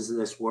Dallases of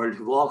this world,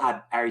 who've all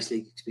had Irish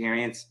League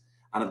experience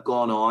and have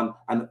gone on,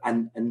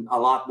 and a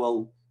lot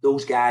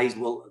those guys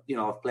will,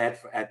 have played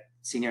at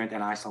senior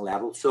international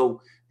level.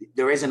 So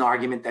there is an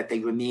argument that they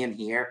remain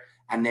here,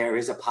 and there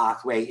is a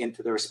pathway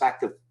into the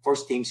respective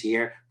first teams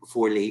here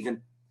before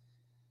leaving.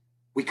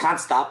 We can't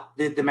stop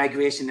the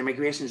migration. The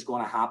migration is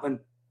going to happen.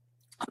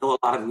 I know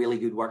a lot of really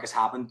good work has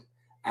happened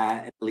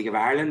in the League of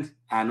Ireland.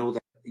 I know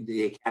that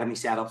the academy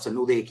setups, I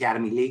know the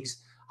academy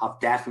leagues have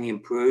definitely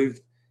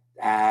improved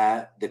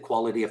the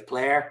quality of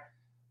player.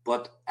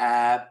 But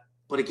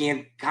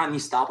again, can you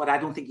stop it? I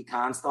don't think you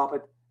can stop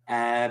it.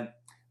 I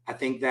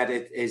think that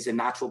it is a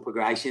natural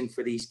progression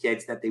for these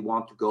kids that they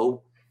want to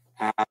go.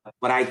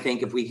 But I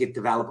think if we could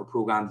develop a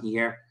program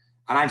here,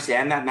 and I'm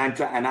saying that,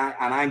 and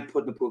I'm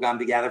putting a program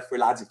together for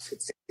lads at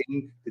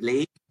 16, the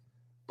league.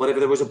 But if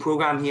there was a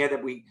program here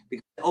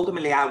because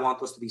ultimately I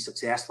want us to be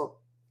successful,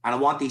 and I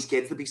want these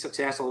kids to be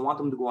successful. I want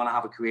them to go on and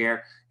have a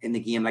career in the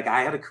game. Like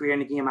I had a career in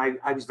the game.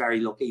 I was very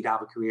lucky to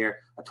have a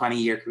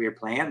 20-year career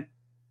playing.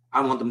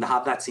 I want them to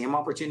have that same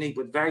opportunity,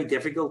 but very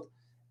difficult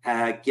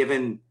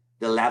given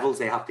the levels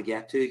they have to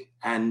get to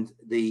and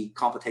the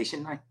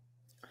competition now.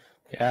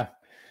 Yeah.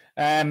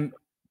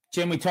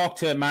 Jim, we talked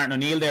to Martin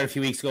O'Neill there a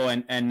few weeks ago,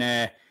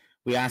 and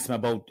we asked him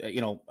about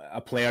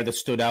a player that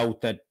stood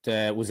out that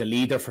was a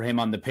leader for him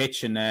on the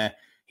pitch, and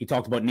he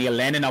talked about Neil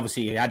Lennon.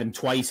 Obviously, he had him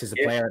twice as a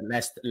player at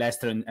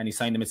Leicester, and he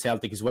signed him at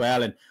Celtic as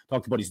well, and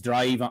talked about his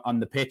drive on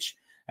the pitch.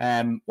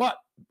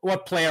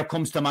 What player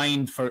comes to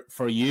mind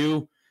for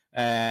you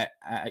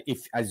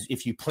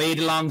if you played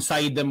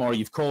alongside them or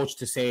you've coached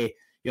to say,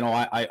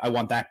 I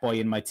want that boy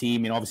in my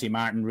team? Obviously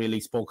Martin really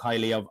spoke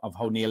highly of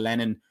how Neil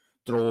Lennon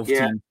drove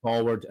teams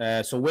forward.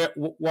 So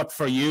what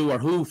for you, or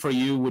who for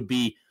you would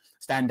be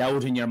stand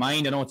out in your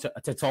mind? I know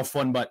it's a tough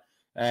one, but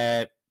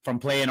from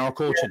playing or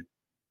coaching.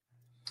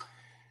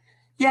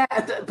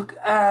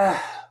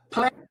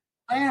 Playing.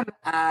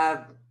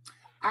 I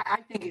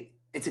think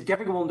it's a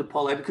difficult one to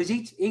pull out because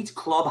each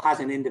club has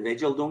an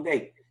individual, don't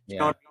they?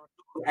 Yeah.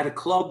 At a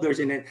club, there's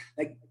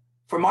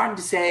for Martin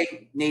to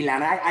say Neil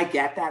Lennon, I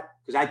get that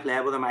because I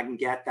played with him. I can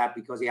get that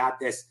because he had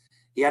this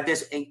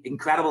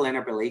incredible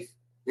inner belief.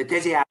 That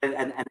Dizzy had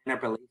an inner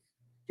belief.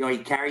 He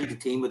carried the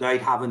team without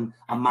having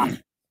a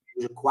match.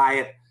 He was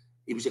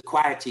a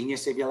quiet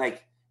genius, if you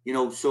like.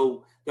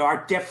 So there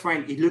are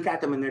different. You look at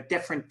them and they're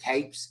different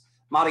types.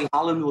 Matty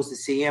Holland was the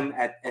same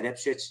at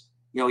Ipswich.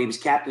 He was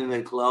captain of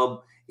the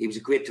club. He was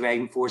a great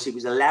driving force. He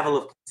was a level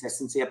of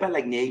consistency, a bit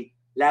like Neil.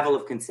 Level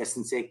of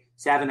consistency,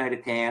 7 out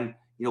of 10.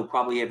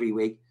 Probably every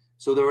week.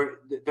 So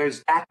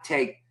there's that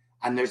type,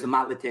 and there's the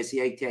Matt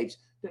Letizia types.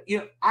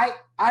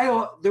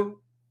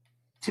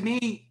 To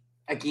me,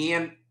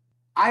 again,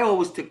 I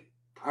always took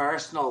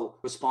personal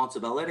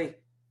responsibility.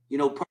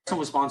 Personal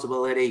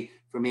responsibility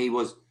for me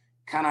was,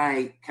 can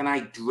I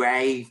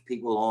drive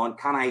people on?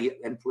 Can I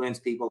influence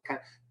people?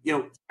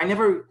 There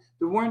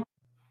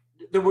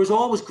was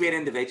always great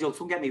individuals,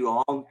 don't get me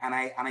wrong, and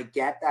I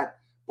get that,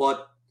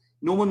 but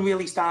no one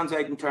really stands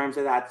out in terms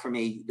of that for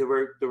me. There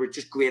were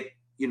just great,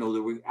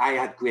 I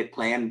had great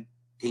playing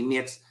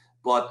teammates,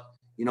 but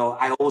you know,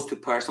 I always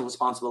took personal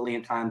responsibility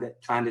in trying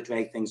to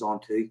drag things on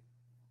too.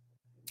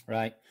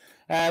 Right.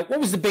 What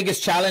was the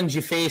biggest challenge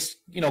you faced,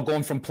 you know,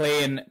 going from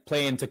playing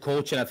to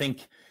coaching? I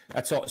think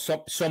that's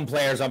some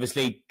players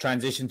obviously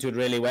transition to it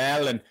really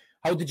well. And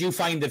how did you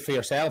find it for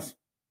yourself?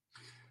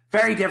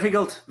 Very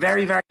difficult.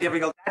 Very, very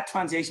difficult. That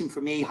transition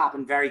for me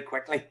happened very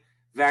quickly.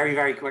 Very,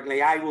 very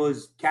quickly. I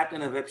was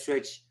captain of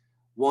Ipswich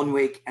 1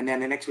 week, and then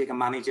the next week I'm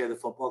manager of the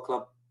football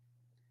club.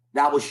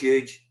 That was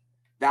huge.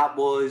 That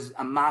was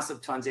a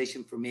massive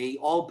transition for me,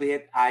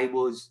 albeit I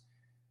was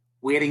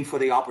waiting for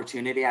the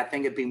opportunity. I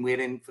think I'd been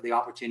waiting for the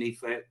opportunity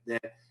for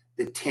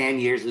the 10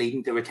 years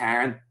leading to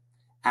retiring.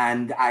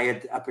 And I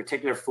had a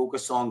particular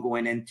focus on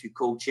going into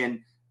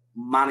coaching,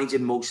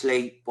 managing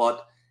mostly,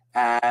 but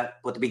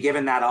to be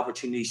given that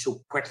opportunity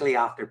so quickly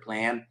after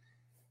playing,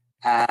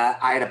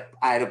 I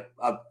had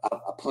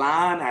a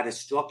plan, I had a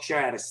structure,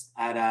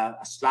 I had a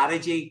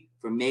strategy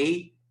for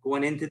me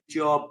going into the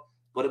job,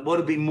 but it would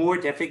have been more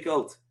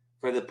difficult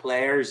for the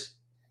players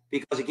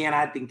because, again,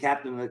 I'd been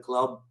captain of the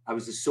club. I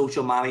was a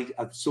social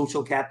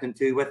captain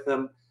too with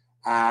them.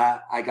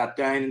 I got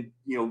down,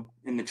 you know,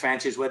 in the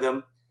trenches with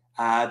them.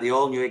 They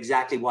all knew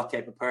exactly what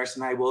type of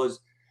person I was.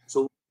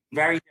 So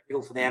very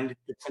difficult for them.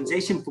 The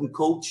transition from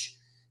coach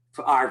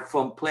or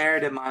from player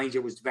to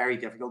manager was very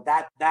difficult.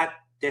 That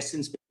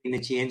distance between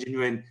the changing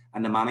room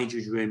and the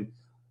manager's room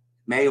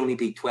may only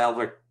be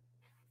 12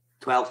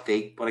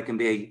 feet, but it can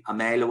be a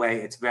mile away.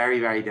 It's very,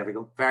 very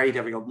difficult. Very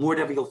difficult. More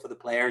difficult for the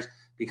players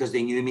because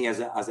they knew me as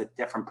a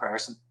different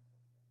person.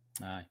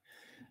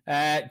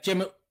 Aye.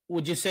 Jim,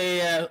 would you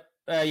say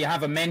you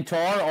have a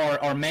mentor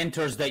or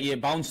mentors that you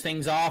bounce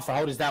things off, or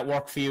how does that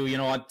work for you? You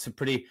know, it's a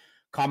pretty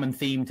common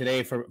theme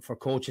today for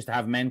coaches to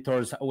have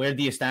mentors. Where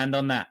do you stand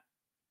on that?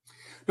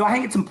 No, I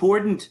think it's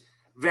important,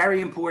 very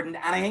important.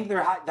 And I think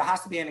there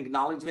has to be an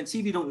acknowledgement.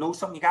 See, if you don't know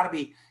something, you got to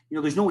be, you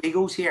know, there's no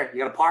egos here. You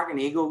got to park an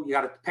ego. You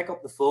got to pick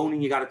up the phone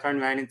and you got to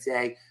turn around and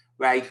say,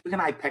 right, who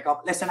can I pick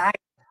up? Listen,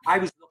 I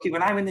was lucky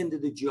when I went into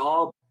the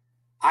job.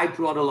 I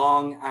brought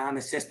along an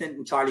assistant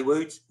in Charlie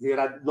Woods who had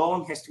a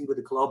long history with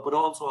the club, but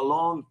also a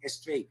long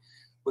history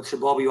with Sir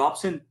Bobby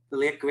Robson, the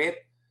late great.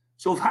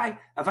 So if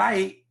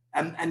I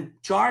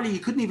Charlie, you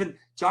couldn't even,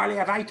 Charlie,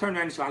 if I turned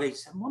around to Charlie,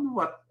 I wonder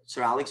what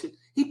Sir Alex would,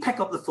 he'd pick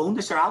up the phone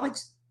to Sir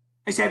Alex.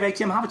 I said, right,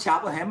 Jim, have a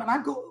chat with him. And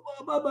I'd go,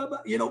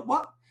 you know,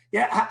 what?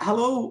 Yeah,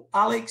 hello,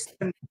 Alex.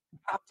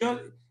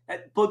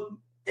 But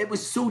it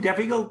was so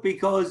difficult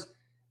because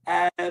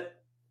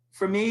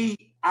for me,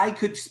 I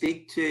could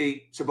speak to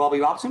Sir Bobby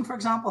Robson, for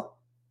example.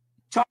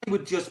 Charlie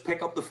would just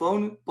pick up the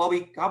phone.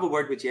 Bobby, have a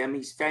word with Jim.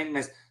 He's finding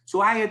this.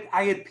 So I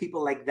had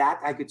people like that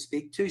I could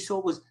speak to. So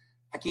it was,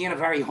 again, a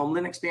very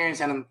humbling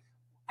experience. And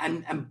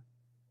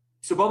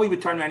so Bobby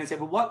would turn around and say,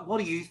 well, what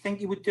do you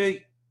think you would do?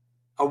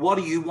 Or what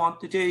do you want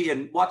to do?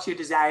 And what's your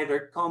desired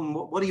outcome?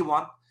 What do you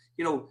want?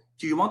 You know,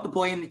 do you want the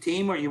boy in the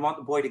team or you want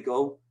the boy to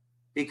go?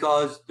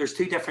 Because there's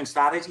two different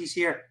strategies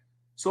here.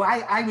 So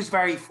I was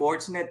very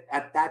fortunate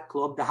at that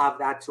club to have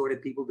that sort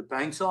of people to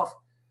bounce off.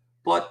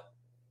 But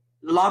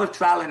a lot of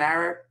trial and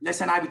error.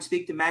 Listen, I would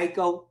speak to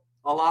Michael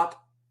a lot,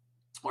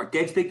 or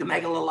did speak to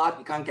Michael a lot.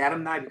 You can't get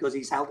him now because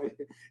he's held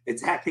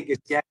it's hectic as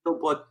schedule.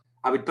 But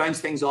I would bounce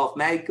things off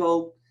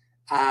Michael,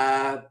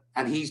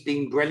 and he's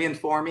been brilliant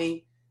for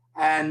me.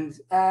 And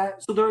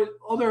so there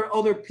are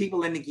other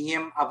people in the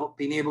game I've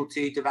been able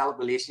to develop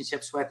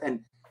relationships with. And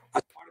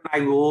as part of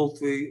my role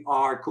through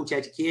our coach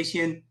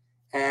education,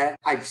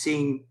 I've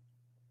seen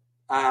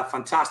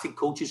fantastic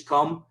coaches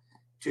come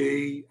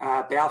to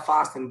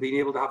Belfast and being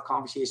able to have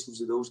conversations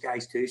with those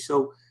guys too.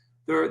 So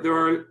there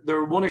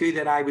are one or two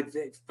that I would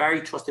very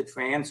trusted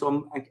friends. So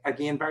I'm,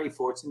 again, very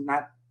fortunate in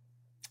that.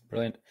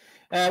 Brilliant.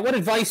 What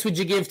advice would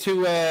you give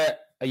to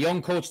a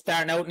young coach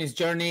starting out in his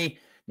journey,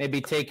 maybe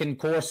taking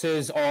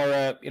courses, or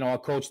a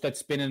coach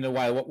that's been in a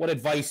while? What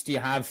advice do you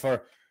have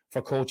for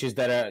coaches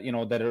that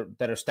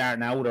are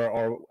starting out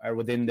or are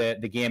within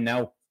the game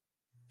now?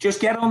 Just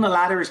get on the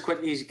ladder as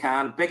quickly as you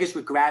can. Biggest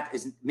regret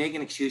is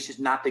making excuses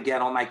not to get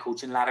on my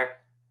coaching ladder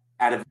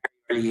at a very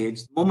early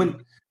age.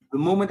 The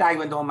moment I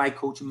went on my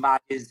coaching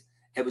badges,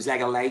 it was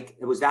like a light.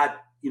 It was that,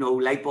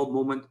 light bulb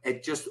moment.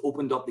 It just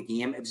opened up the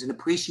game. It was an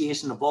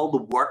appreciation of all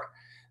the work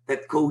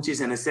that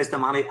coaches and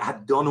assistant managers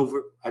had done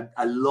over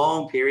a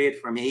long period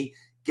for me.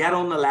 Get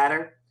on the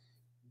ladder.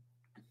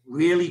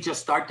 Really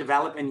just start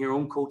developing your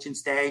own coaching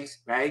styles,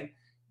 right?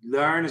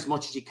 Learn as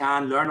much as you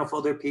can. Learn off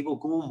other people.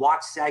 Go and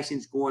watch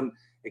sessions. Go and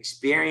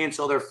experience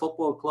other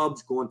football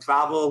clubs. Go and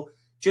travel.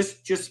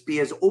 Just be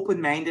as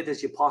open-minded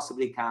as you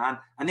possibly can,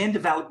 and then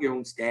develop your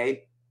own style.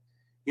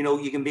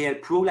 You can be a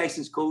pro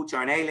licensed coach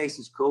or an A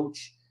licensed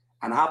coach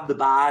and have the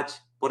badge,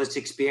 but it's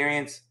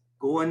experience.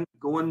 Go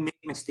and make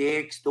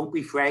mistakes. Don't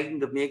be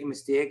frightened of making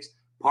mistakes.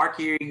 Park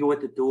your ego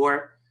at the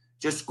door.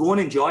 Just go and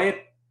enjoy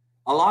it.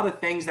 A lot of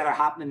things that are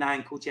happening now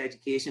in coach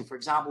education, for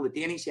example, the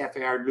Danish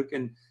FA are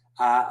looking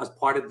as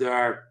part of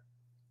their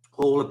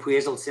whole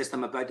appraisal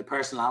system about the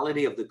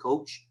personality of the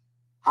coach,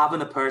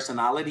 having a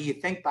personality.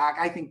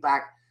 I think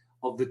back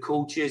of the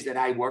coaches that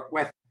I work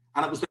with,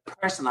 and it was their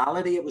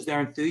personality, it was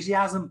their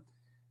enthusiasm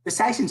the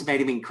sessions might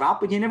have been crap,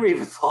 but you never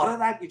even thought of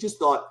that. You just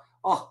thought,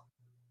 oh,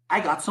 I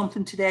got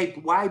something today.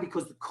 Why?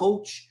 Because the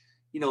coach,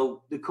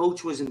 the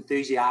coach was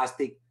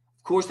enthusiastic.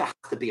 Of course, there has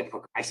to be a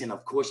progression.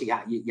 Of course, you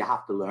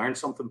have to learn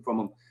something from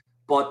him.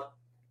 But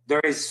there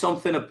is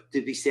something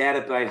to be said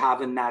about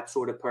having that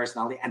sort of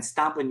personality and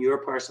stamping your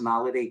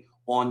personality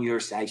on your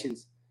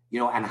sessions,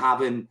 and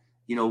having,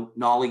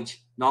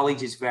 knowledge.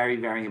 Knowledge is very,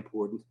 very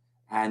important.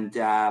 And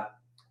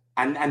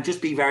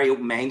just be very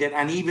open-minded.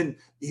 And even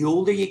the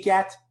older you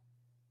get,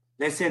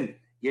 listen,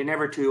 you're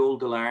never too old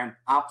to learn.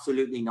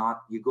 Absolutely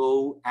not. You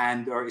go,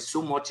 and there is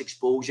so much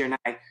exposure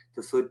now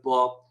to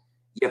football.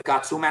 You've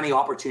got so many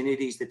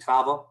opportunities to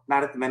travel.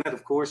 Not at the minute,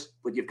 of course,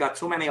 but you've got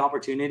so many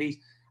opportunities.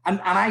 And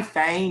I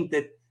find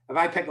that if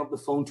I pick up the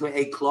phone to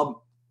a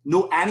club,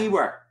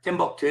 anywhere,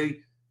 Timbuktu,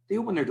 they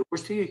open their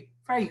doors to you.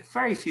 Very,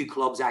 very few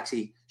clubs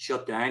actually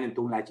shut down and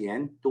don't let you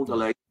in, don't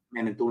allow you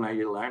in and don't allow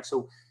you to learn.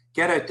 So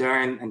get out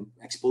there and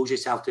expose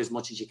yourself to as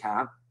much as you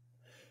can.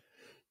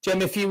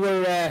 Jim, if you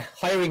were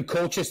hiring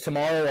coaches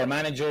tomorrow or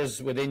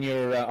managers within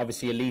your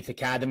obviously elite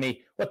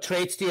academy, what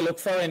traits do you look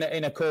for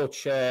in a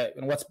coach?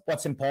 And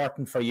what's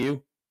important for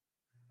you?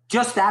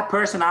 Just that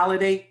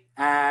personality,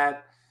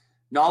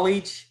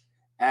 knowledge,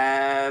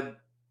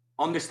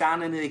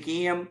 understanding of the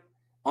game,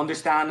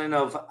 understanding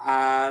of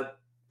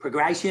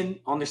progression,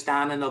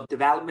 understanding of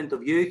development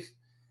of youth,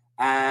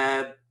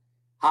 having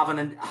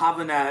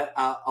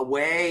a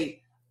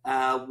way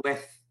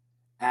with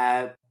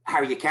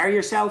how you carry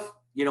yourself.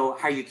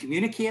 How you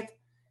communicate.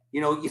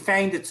 You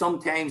find that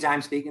sometimes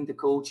I'm speaking to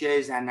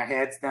coaches and their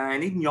heads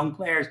down, even young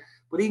players,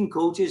 but even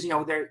coaches,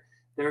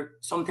 they're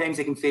sometimes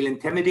they can feel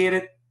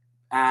intimidated.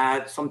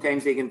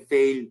 Sometimes they can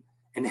feel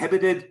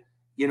inhibited.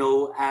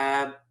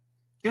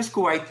 Just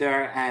go out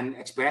there and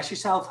express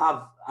yourself.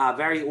 Have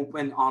very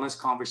open, honest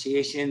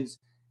conversations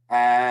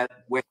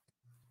with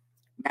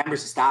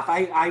members of staff.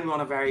 I run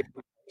a very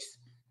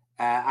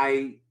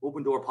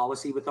open door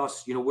policy with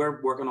us.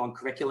 We're working on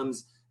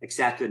curriculums,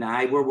 etc.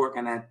 Now we're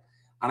working at,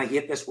 and I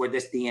hate this word,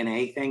 this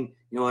DNA thing.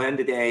 At the end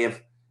of the day,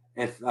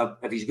 if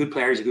he's a good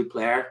player, he's a good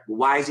player. Well,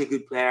 why is he a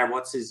good player?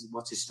 What's his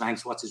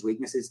strengths? What's his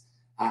weaknesses?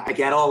 I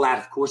get all that,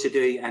 of course I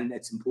do, and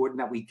it's important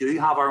that we do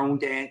have our own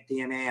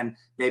DNA and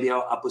maybe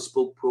a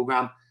bespoke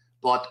program.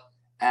 But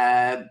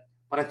I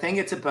think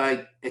it's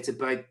about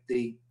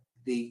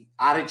the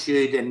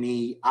attitude and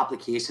the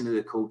application of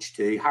the coach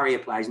too. How he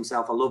applies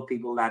himself. I love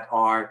people that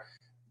are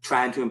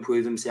trying to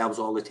improve themselves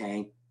all the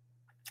time.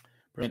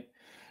 Brilliant.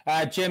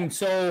 Jim,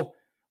 so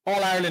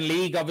All-Ireland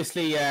League,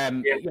 obviously,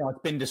 it's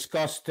been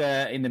discussed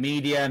in the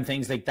media and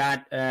things like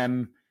that.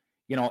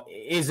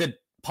 Is it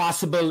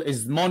possible?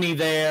 Is money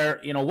there?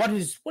 What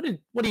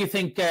do you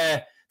think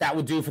that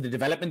would do for the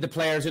development of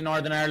players in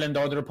Northern Ireland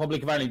or the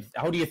Republic of Ireland?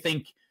 How do you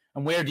think,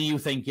 and where do you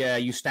think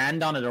you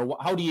stand on it, or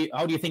how do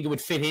you think it would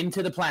fit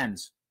into the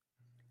plans?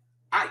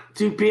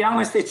 To be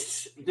honest,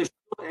 it's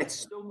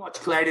so much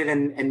clouded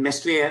in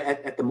mystery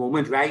at the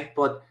moment, right?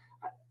 But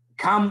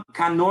Can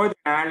Northern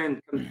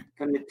Ireland,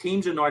 can the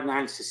teams in Northern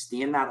Ireland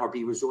sustain that or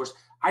be resourced?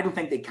 I don't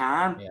think they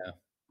can. Yeah.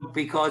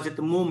 Because at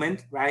the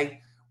moment, right,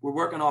 we're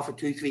working off a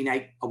 2-3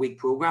 night a week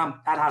program.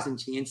 That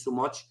hasn't changed so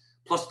much.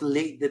 Plus the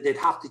league, they'd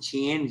have to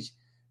change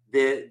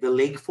the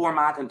league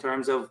format in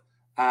terms of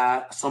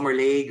summer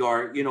league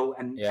or,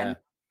 and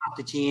have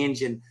to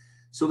change. And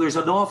so there's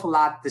an awful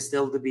lot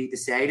still to be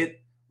decided.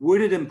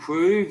 Would it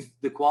improve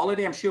the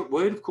quality? I'm sure it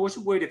would. Of course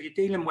it would. If you're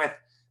dealing with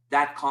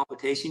that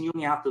competition, you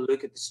only have to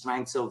look at the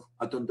strengths of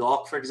a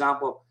Dundalk, for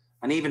example.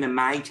 And even in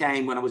my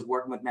time when I was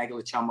working with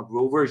Megalochummock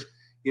Rovers,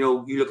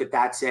 you look at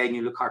that side and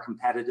you look how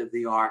competitive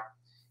they are.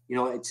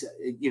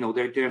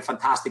 They're doing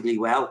fantastically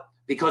well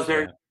because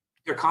they're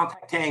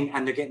contact time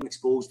and they're getting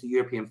exposed to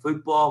European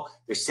football.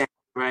 They're centered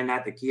around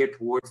that, they're geared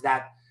towards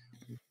that.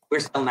 We're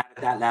still not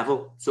at that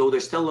level. So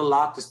there's still a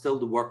lot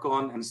to work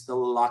on and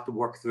still a lot to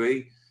work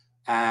through.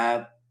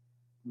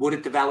 Would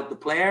it develop the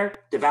player?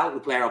 Develop the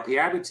player up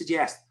here, I would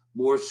suggest.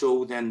 More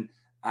so than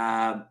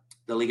the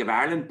League of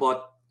Ireland,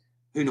 but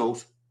who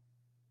knows?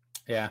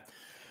 Yeah.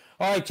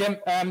 All right, Jim,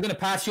 I'm going to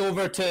pass you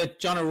over to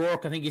John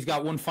O'Rourke. I think he's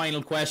got one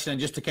final question, and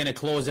just to kind of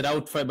close it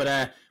out,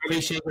 but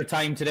appreciate your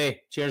time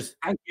today. Cheers.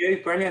 Thank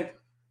you. Brilliant.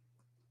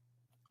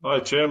 All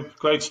right, Jim.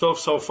 Great stuff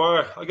so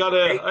far.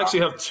 I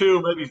actually have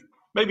two,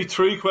 maybe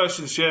three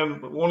questions,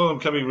 Jim, but one of them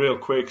can be real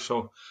quick.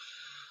 So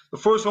the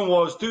first one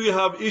was, do you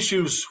have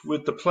issues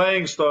with the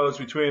playing styles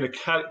between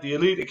the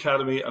Elite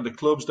Academy and the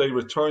clubs they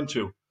return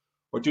to?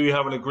 Or do you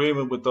have an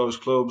agreement with those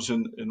clubs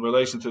in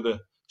relation to the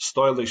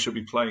style they should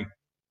be playing?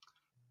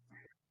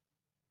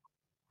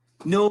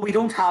 No, we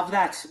don't have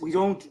that. We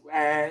don't.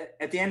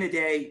 At the end of the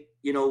day,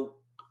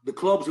 the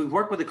clubs, we've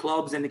worked with the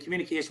clubs and the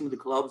communication with the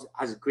clubs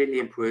has greatly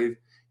improved.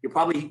 You'll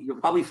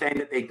probably find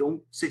that they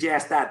don't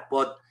suggest that.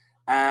 But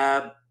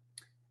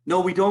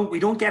no, we don't. We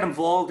don't get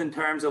involved in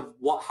terms of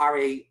what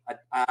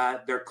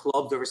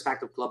their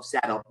respective clubs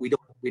set up. We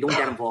don't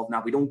get involved in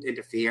that. We don't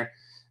interfere.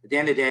 At the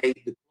end of the day,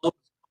 the clubs,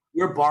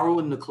 we're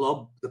borrowing the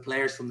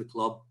players from the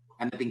club,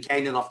 and they've been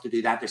kind enough to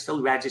do that. They're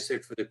still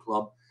registered for the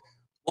club.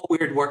 what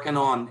we're working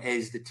on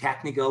is the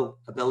technical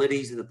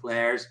abilities of the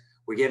players.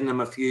 We're giving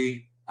them a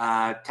few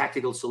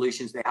tactical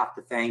solutions they have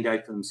to find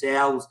out for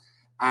themselves.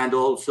 And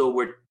also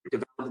we're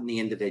developing the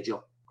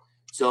individual.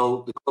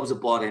 So the clubs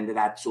have bought into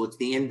that. So it's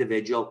the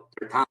individual,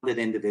 they're talented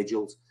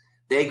individuals.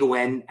 They go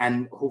in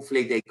and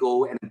hopefully they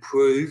go and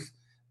improve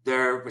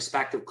their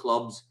respective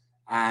clubs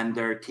and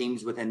their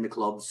teams within the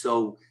clubs.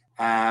 So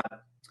we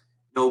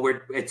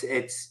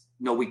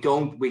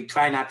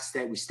try not to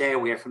stay, we stay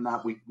away from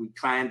that. We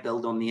try and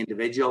build on the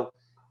individual,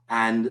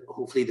 and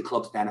hopefully the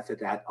clubs benefit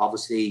that.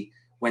 Obviously,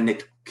 when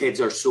the kids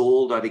are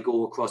sold or they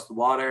go across the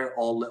water,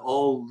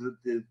 all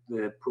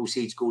the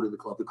proceeds go to the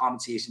club. The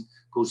compensation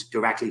goes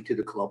directly to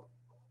the club.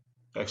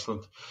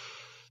 Excellent.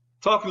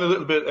 Talking a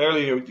little bit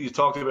earlier, you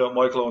talked about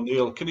Michael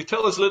O'Neill. Can you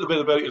tell us a little bit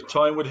about your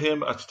time with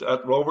him at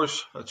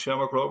Rovers, at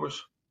Shamrock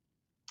Rovers?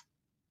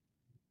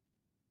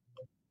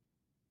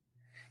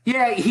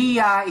 Yeah, he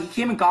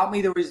came and got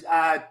me. There was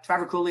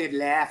Trevor Cooley had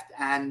left,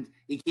 and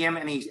he came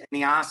and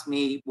he asked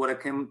me would I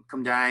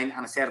come down,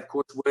 and I said of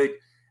course would.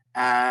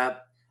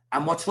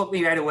 And what struck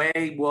me right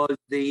away was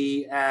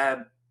the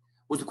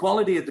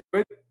quality of the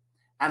group,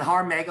 and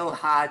how Michael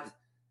had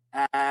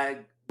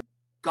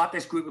got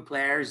this group of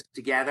players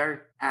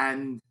together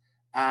and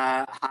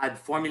had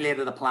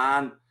formulated a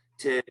plan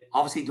to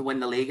win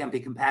the league and be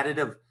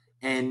competitive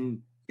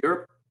in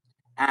Europe.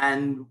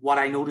 And what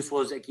I noticed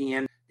was,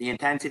 again, the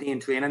intensity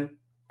in training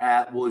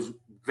was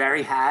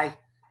very high.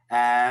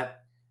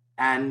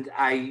 And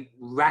I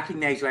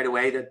recognized right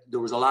away that there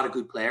was a lot of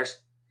good players.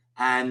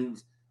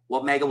 And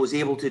what Michael was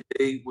able to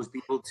do was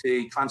be able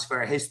to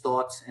transfer his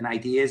thoughts and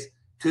ideas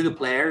to the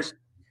players.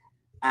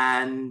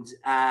 And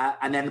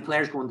then the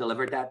players go and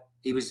deliver that.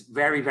 He was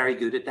very, very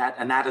good at that.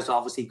 And that has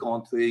obviously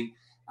gone through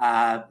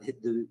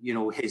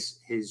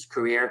his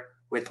career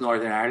with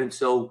Northern Ireland.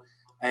 So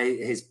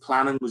his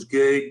planning was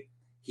good.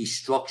 He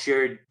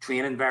structured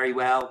training very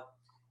well,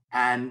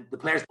 and the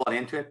players bought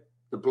into it.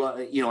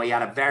 He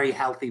had a very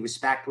healthy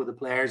respect with the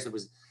players. There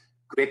was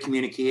great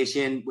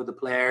communication with the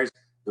players.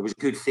 There was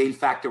a good feel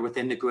factor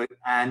within the group,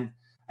 and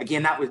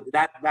again,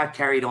 that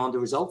carried on the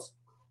results.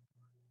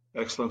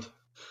 Excellent.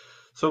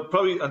 So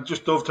probably, and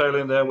just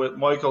dovetailing there with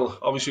Michael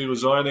obviously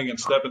resigning and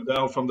stepping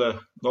down from the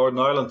Northern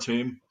Ireland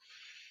team,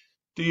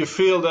 do you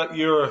feel that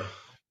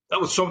that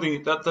was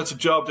something that's a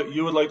job that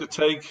you would like to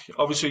take?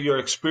 Obviously, your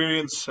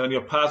experience and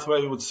your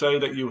pathway would say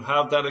that you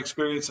have that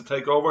experience to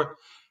take over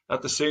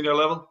at the senior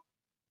level.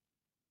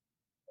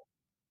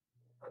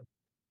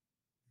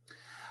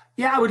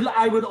 Yeah,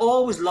 I would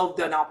always love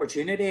an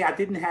opportunity. I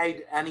didn't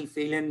hide any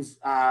feelings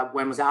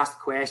when I was asked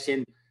the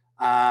question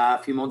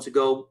a few months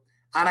ago,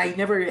 and I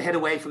never hid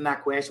away from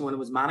that question when I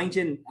was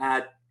managing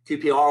at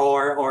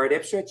QPR or at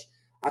Ipswich.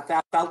 I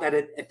felt that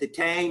at the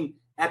time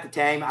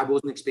I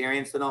wasn't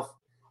experienced enough.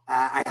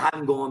 I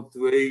hadn't gone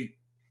through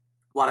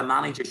what a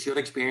manager should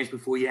experience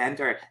before you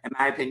enter, in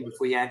my opinion,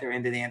 before you enter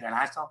into the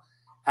international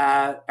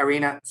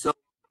arena. So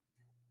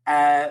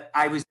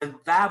I was a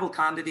viable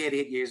candidate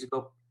 8 years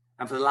ago.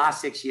 And for the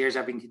last 6 years,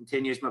 I've been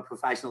continuous my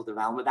professional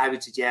development. I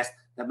would suggest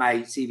that my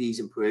CV's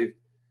improved.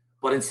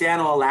 But in saying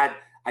all that,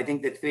 I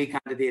think the three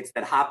candidates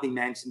that have been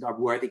mentioned are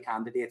worthy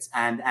candidates,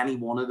 and any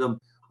one of them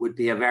would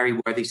be a very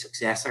worthy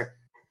successor.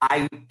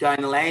 I,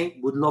 down the line,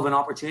 would love an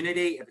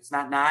opportunity. If it's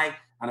not now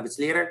and if it's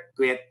later,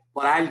 great.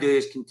 What I'll do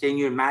is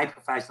continue in my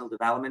professional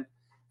development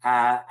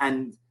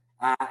and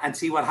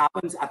see what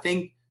happens. I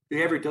think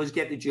whoever does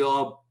get the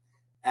job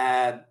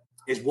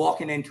is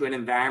walking into an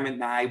environment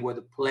now where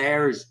the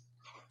players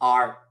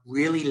are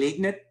really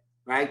leading it,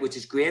 right, which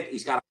is great.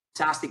 He's got a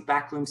fantastic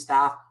backroom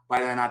staff.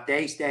 Whether or not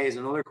they stay is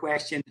another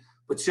question.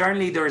 But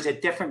certainly there is a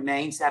different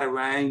mindset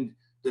around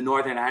the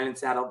Northern Ireland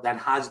setup that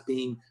has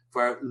been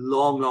for a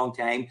long, long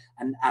time.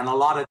 And a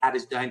lot of that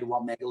is down to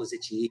what Michael has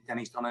achieved, and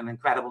he's done an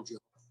incredible job.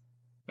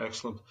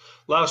 Excellent.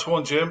 Last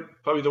one, Jim,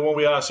 probably the one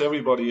we ask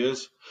everybody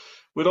is,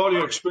 with all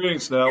your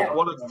experience now,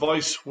 what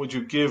advice would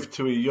you give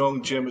to a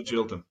young Jim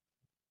Magilton?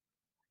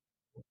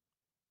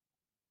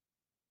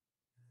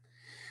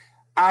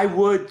 I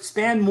would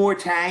spend more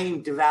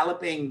time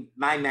developing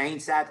my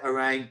mindset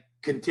around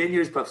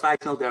continuous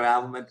professional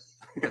development.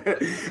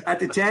 At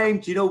the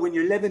time, when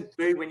you're living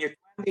through, when you're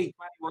 20,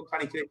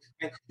 21, 22,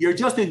 you're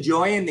just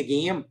enjoying the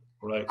game.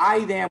 Right.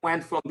 I then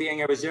went from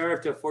being a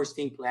reserve to a first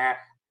team player,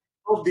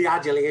 loved the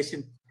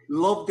adulation,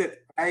 loved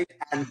it, right?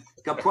 And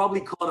got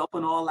probably caught up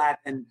in all that.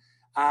 And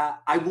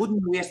I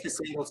wouldn't waste a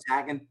single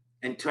second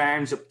in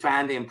terms of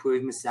trying to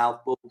improve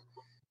myself, both,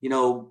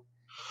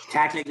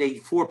 technically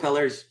 4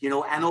 pillars,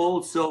 and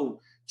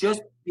also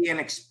just being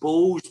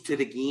exposed to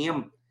the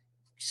game,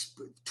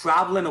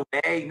 traveling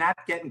away, not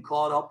getting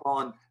caught up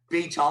on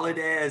beach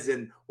holidays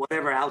and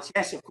whatever else.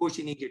 Yes, of course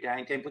you need your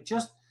downtime, but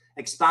just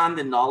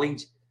expanding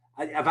knowledge.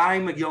 If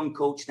I'm a young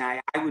coach now,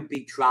 I would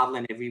be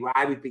traveling everywhere.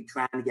 I would be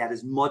trying to get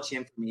as much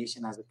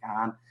information as I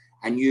can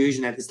and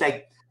using it. It's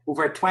like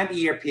over a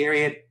 20-year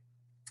period,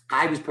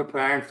 I was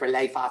preparing for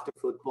life after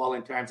football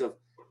in terms of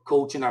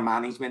coaching or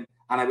management.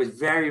 And I was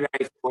very,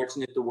 very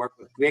fortunate to work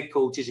with great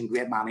coaches and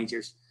great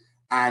managers.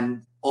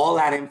 And all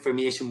that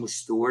information was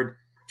stored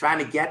trying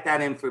to get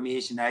that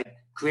information out,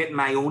 creating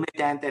my own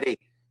identity,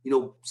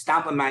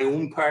 stamping my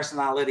own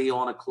personality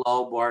on a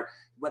club,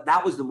 but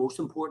that was the most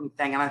important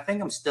thing. And I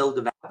think I'm still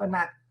developing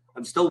that.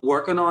 I'm still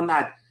working on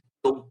that.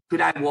 So could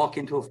I walk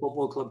into a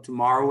football club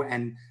tomorrow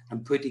and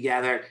put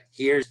together,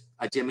 here's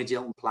a Jimmy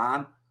Gilton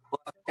plan? Well,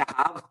 I think I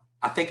have.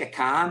 I think I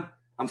can.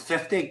 I'm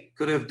 50.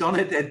 Could have done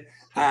it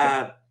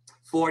at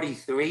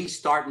 43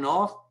 starting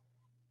off.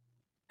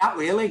 Not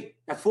really.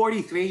 At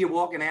 43, you're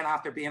walking in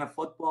after being a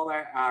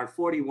footballer, or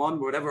 41,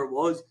 whatever it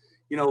was.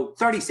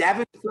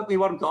 37, flip me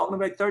what I'm talking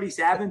about,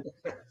 37.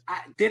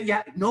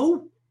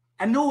 No.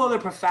 And no other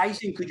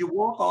profession could you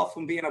walk off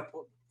from being a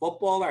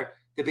footballer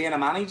to being a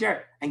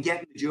manager and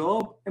getting a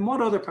job. In what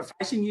other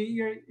profession?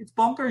 It's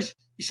bonkers.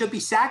 You should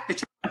be sacked. The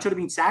chairman should have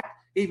been sacked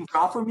even for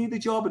offering me the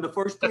job in the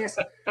first place.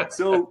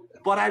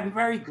 But I'm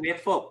very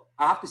grateful.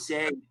 I have to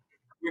say,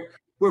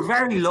 we're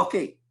very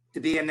lucky to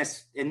be in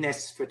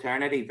this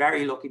fraternity,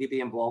 very lucky to be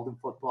involved in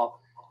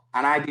football.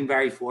 And I've been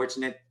very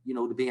fortunate,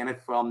 to be in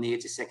it from the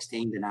age of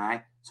 16 to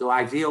now. So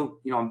I feel,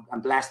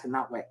 I'm blessed in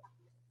that way.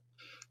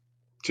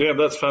 Jim,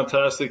 that's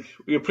fantastic.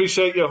 We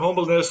appreciate your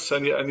humbleness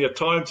and your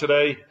time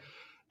today.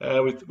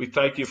 We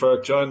thank you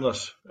for joining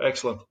us.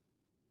 Excellent.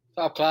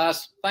 Top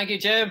class. Thank you,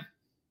 Jim.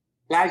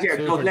 Pleasure.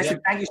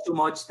 Thank you so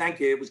much.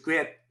 Thank you. It was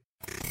great.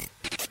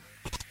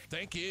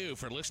 Thank you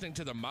for listening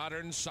to the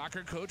Modern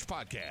Soccer Coach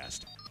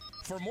Podcast.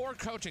 For more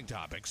coaching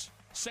topics,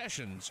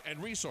 sessions,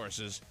 and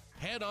resources,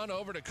 head on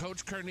over to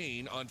Coach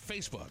Curneen on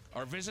Facebook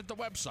or visit the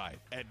website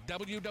at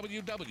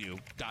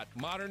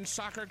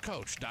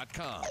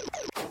www.modernsoccercoach.com.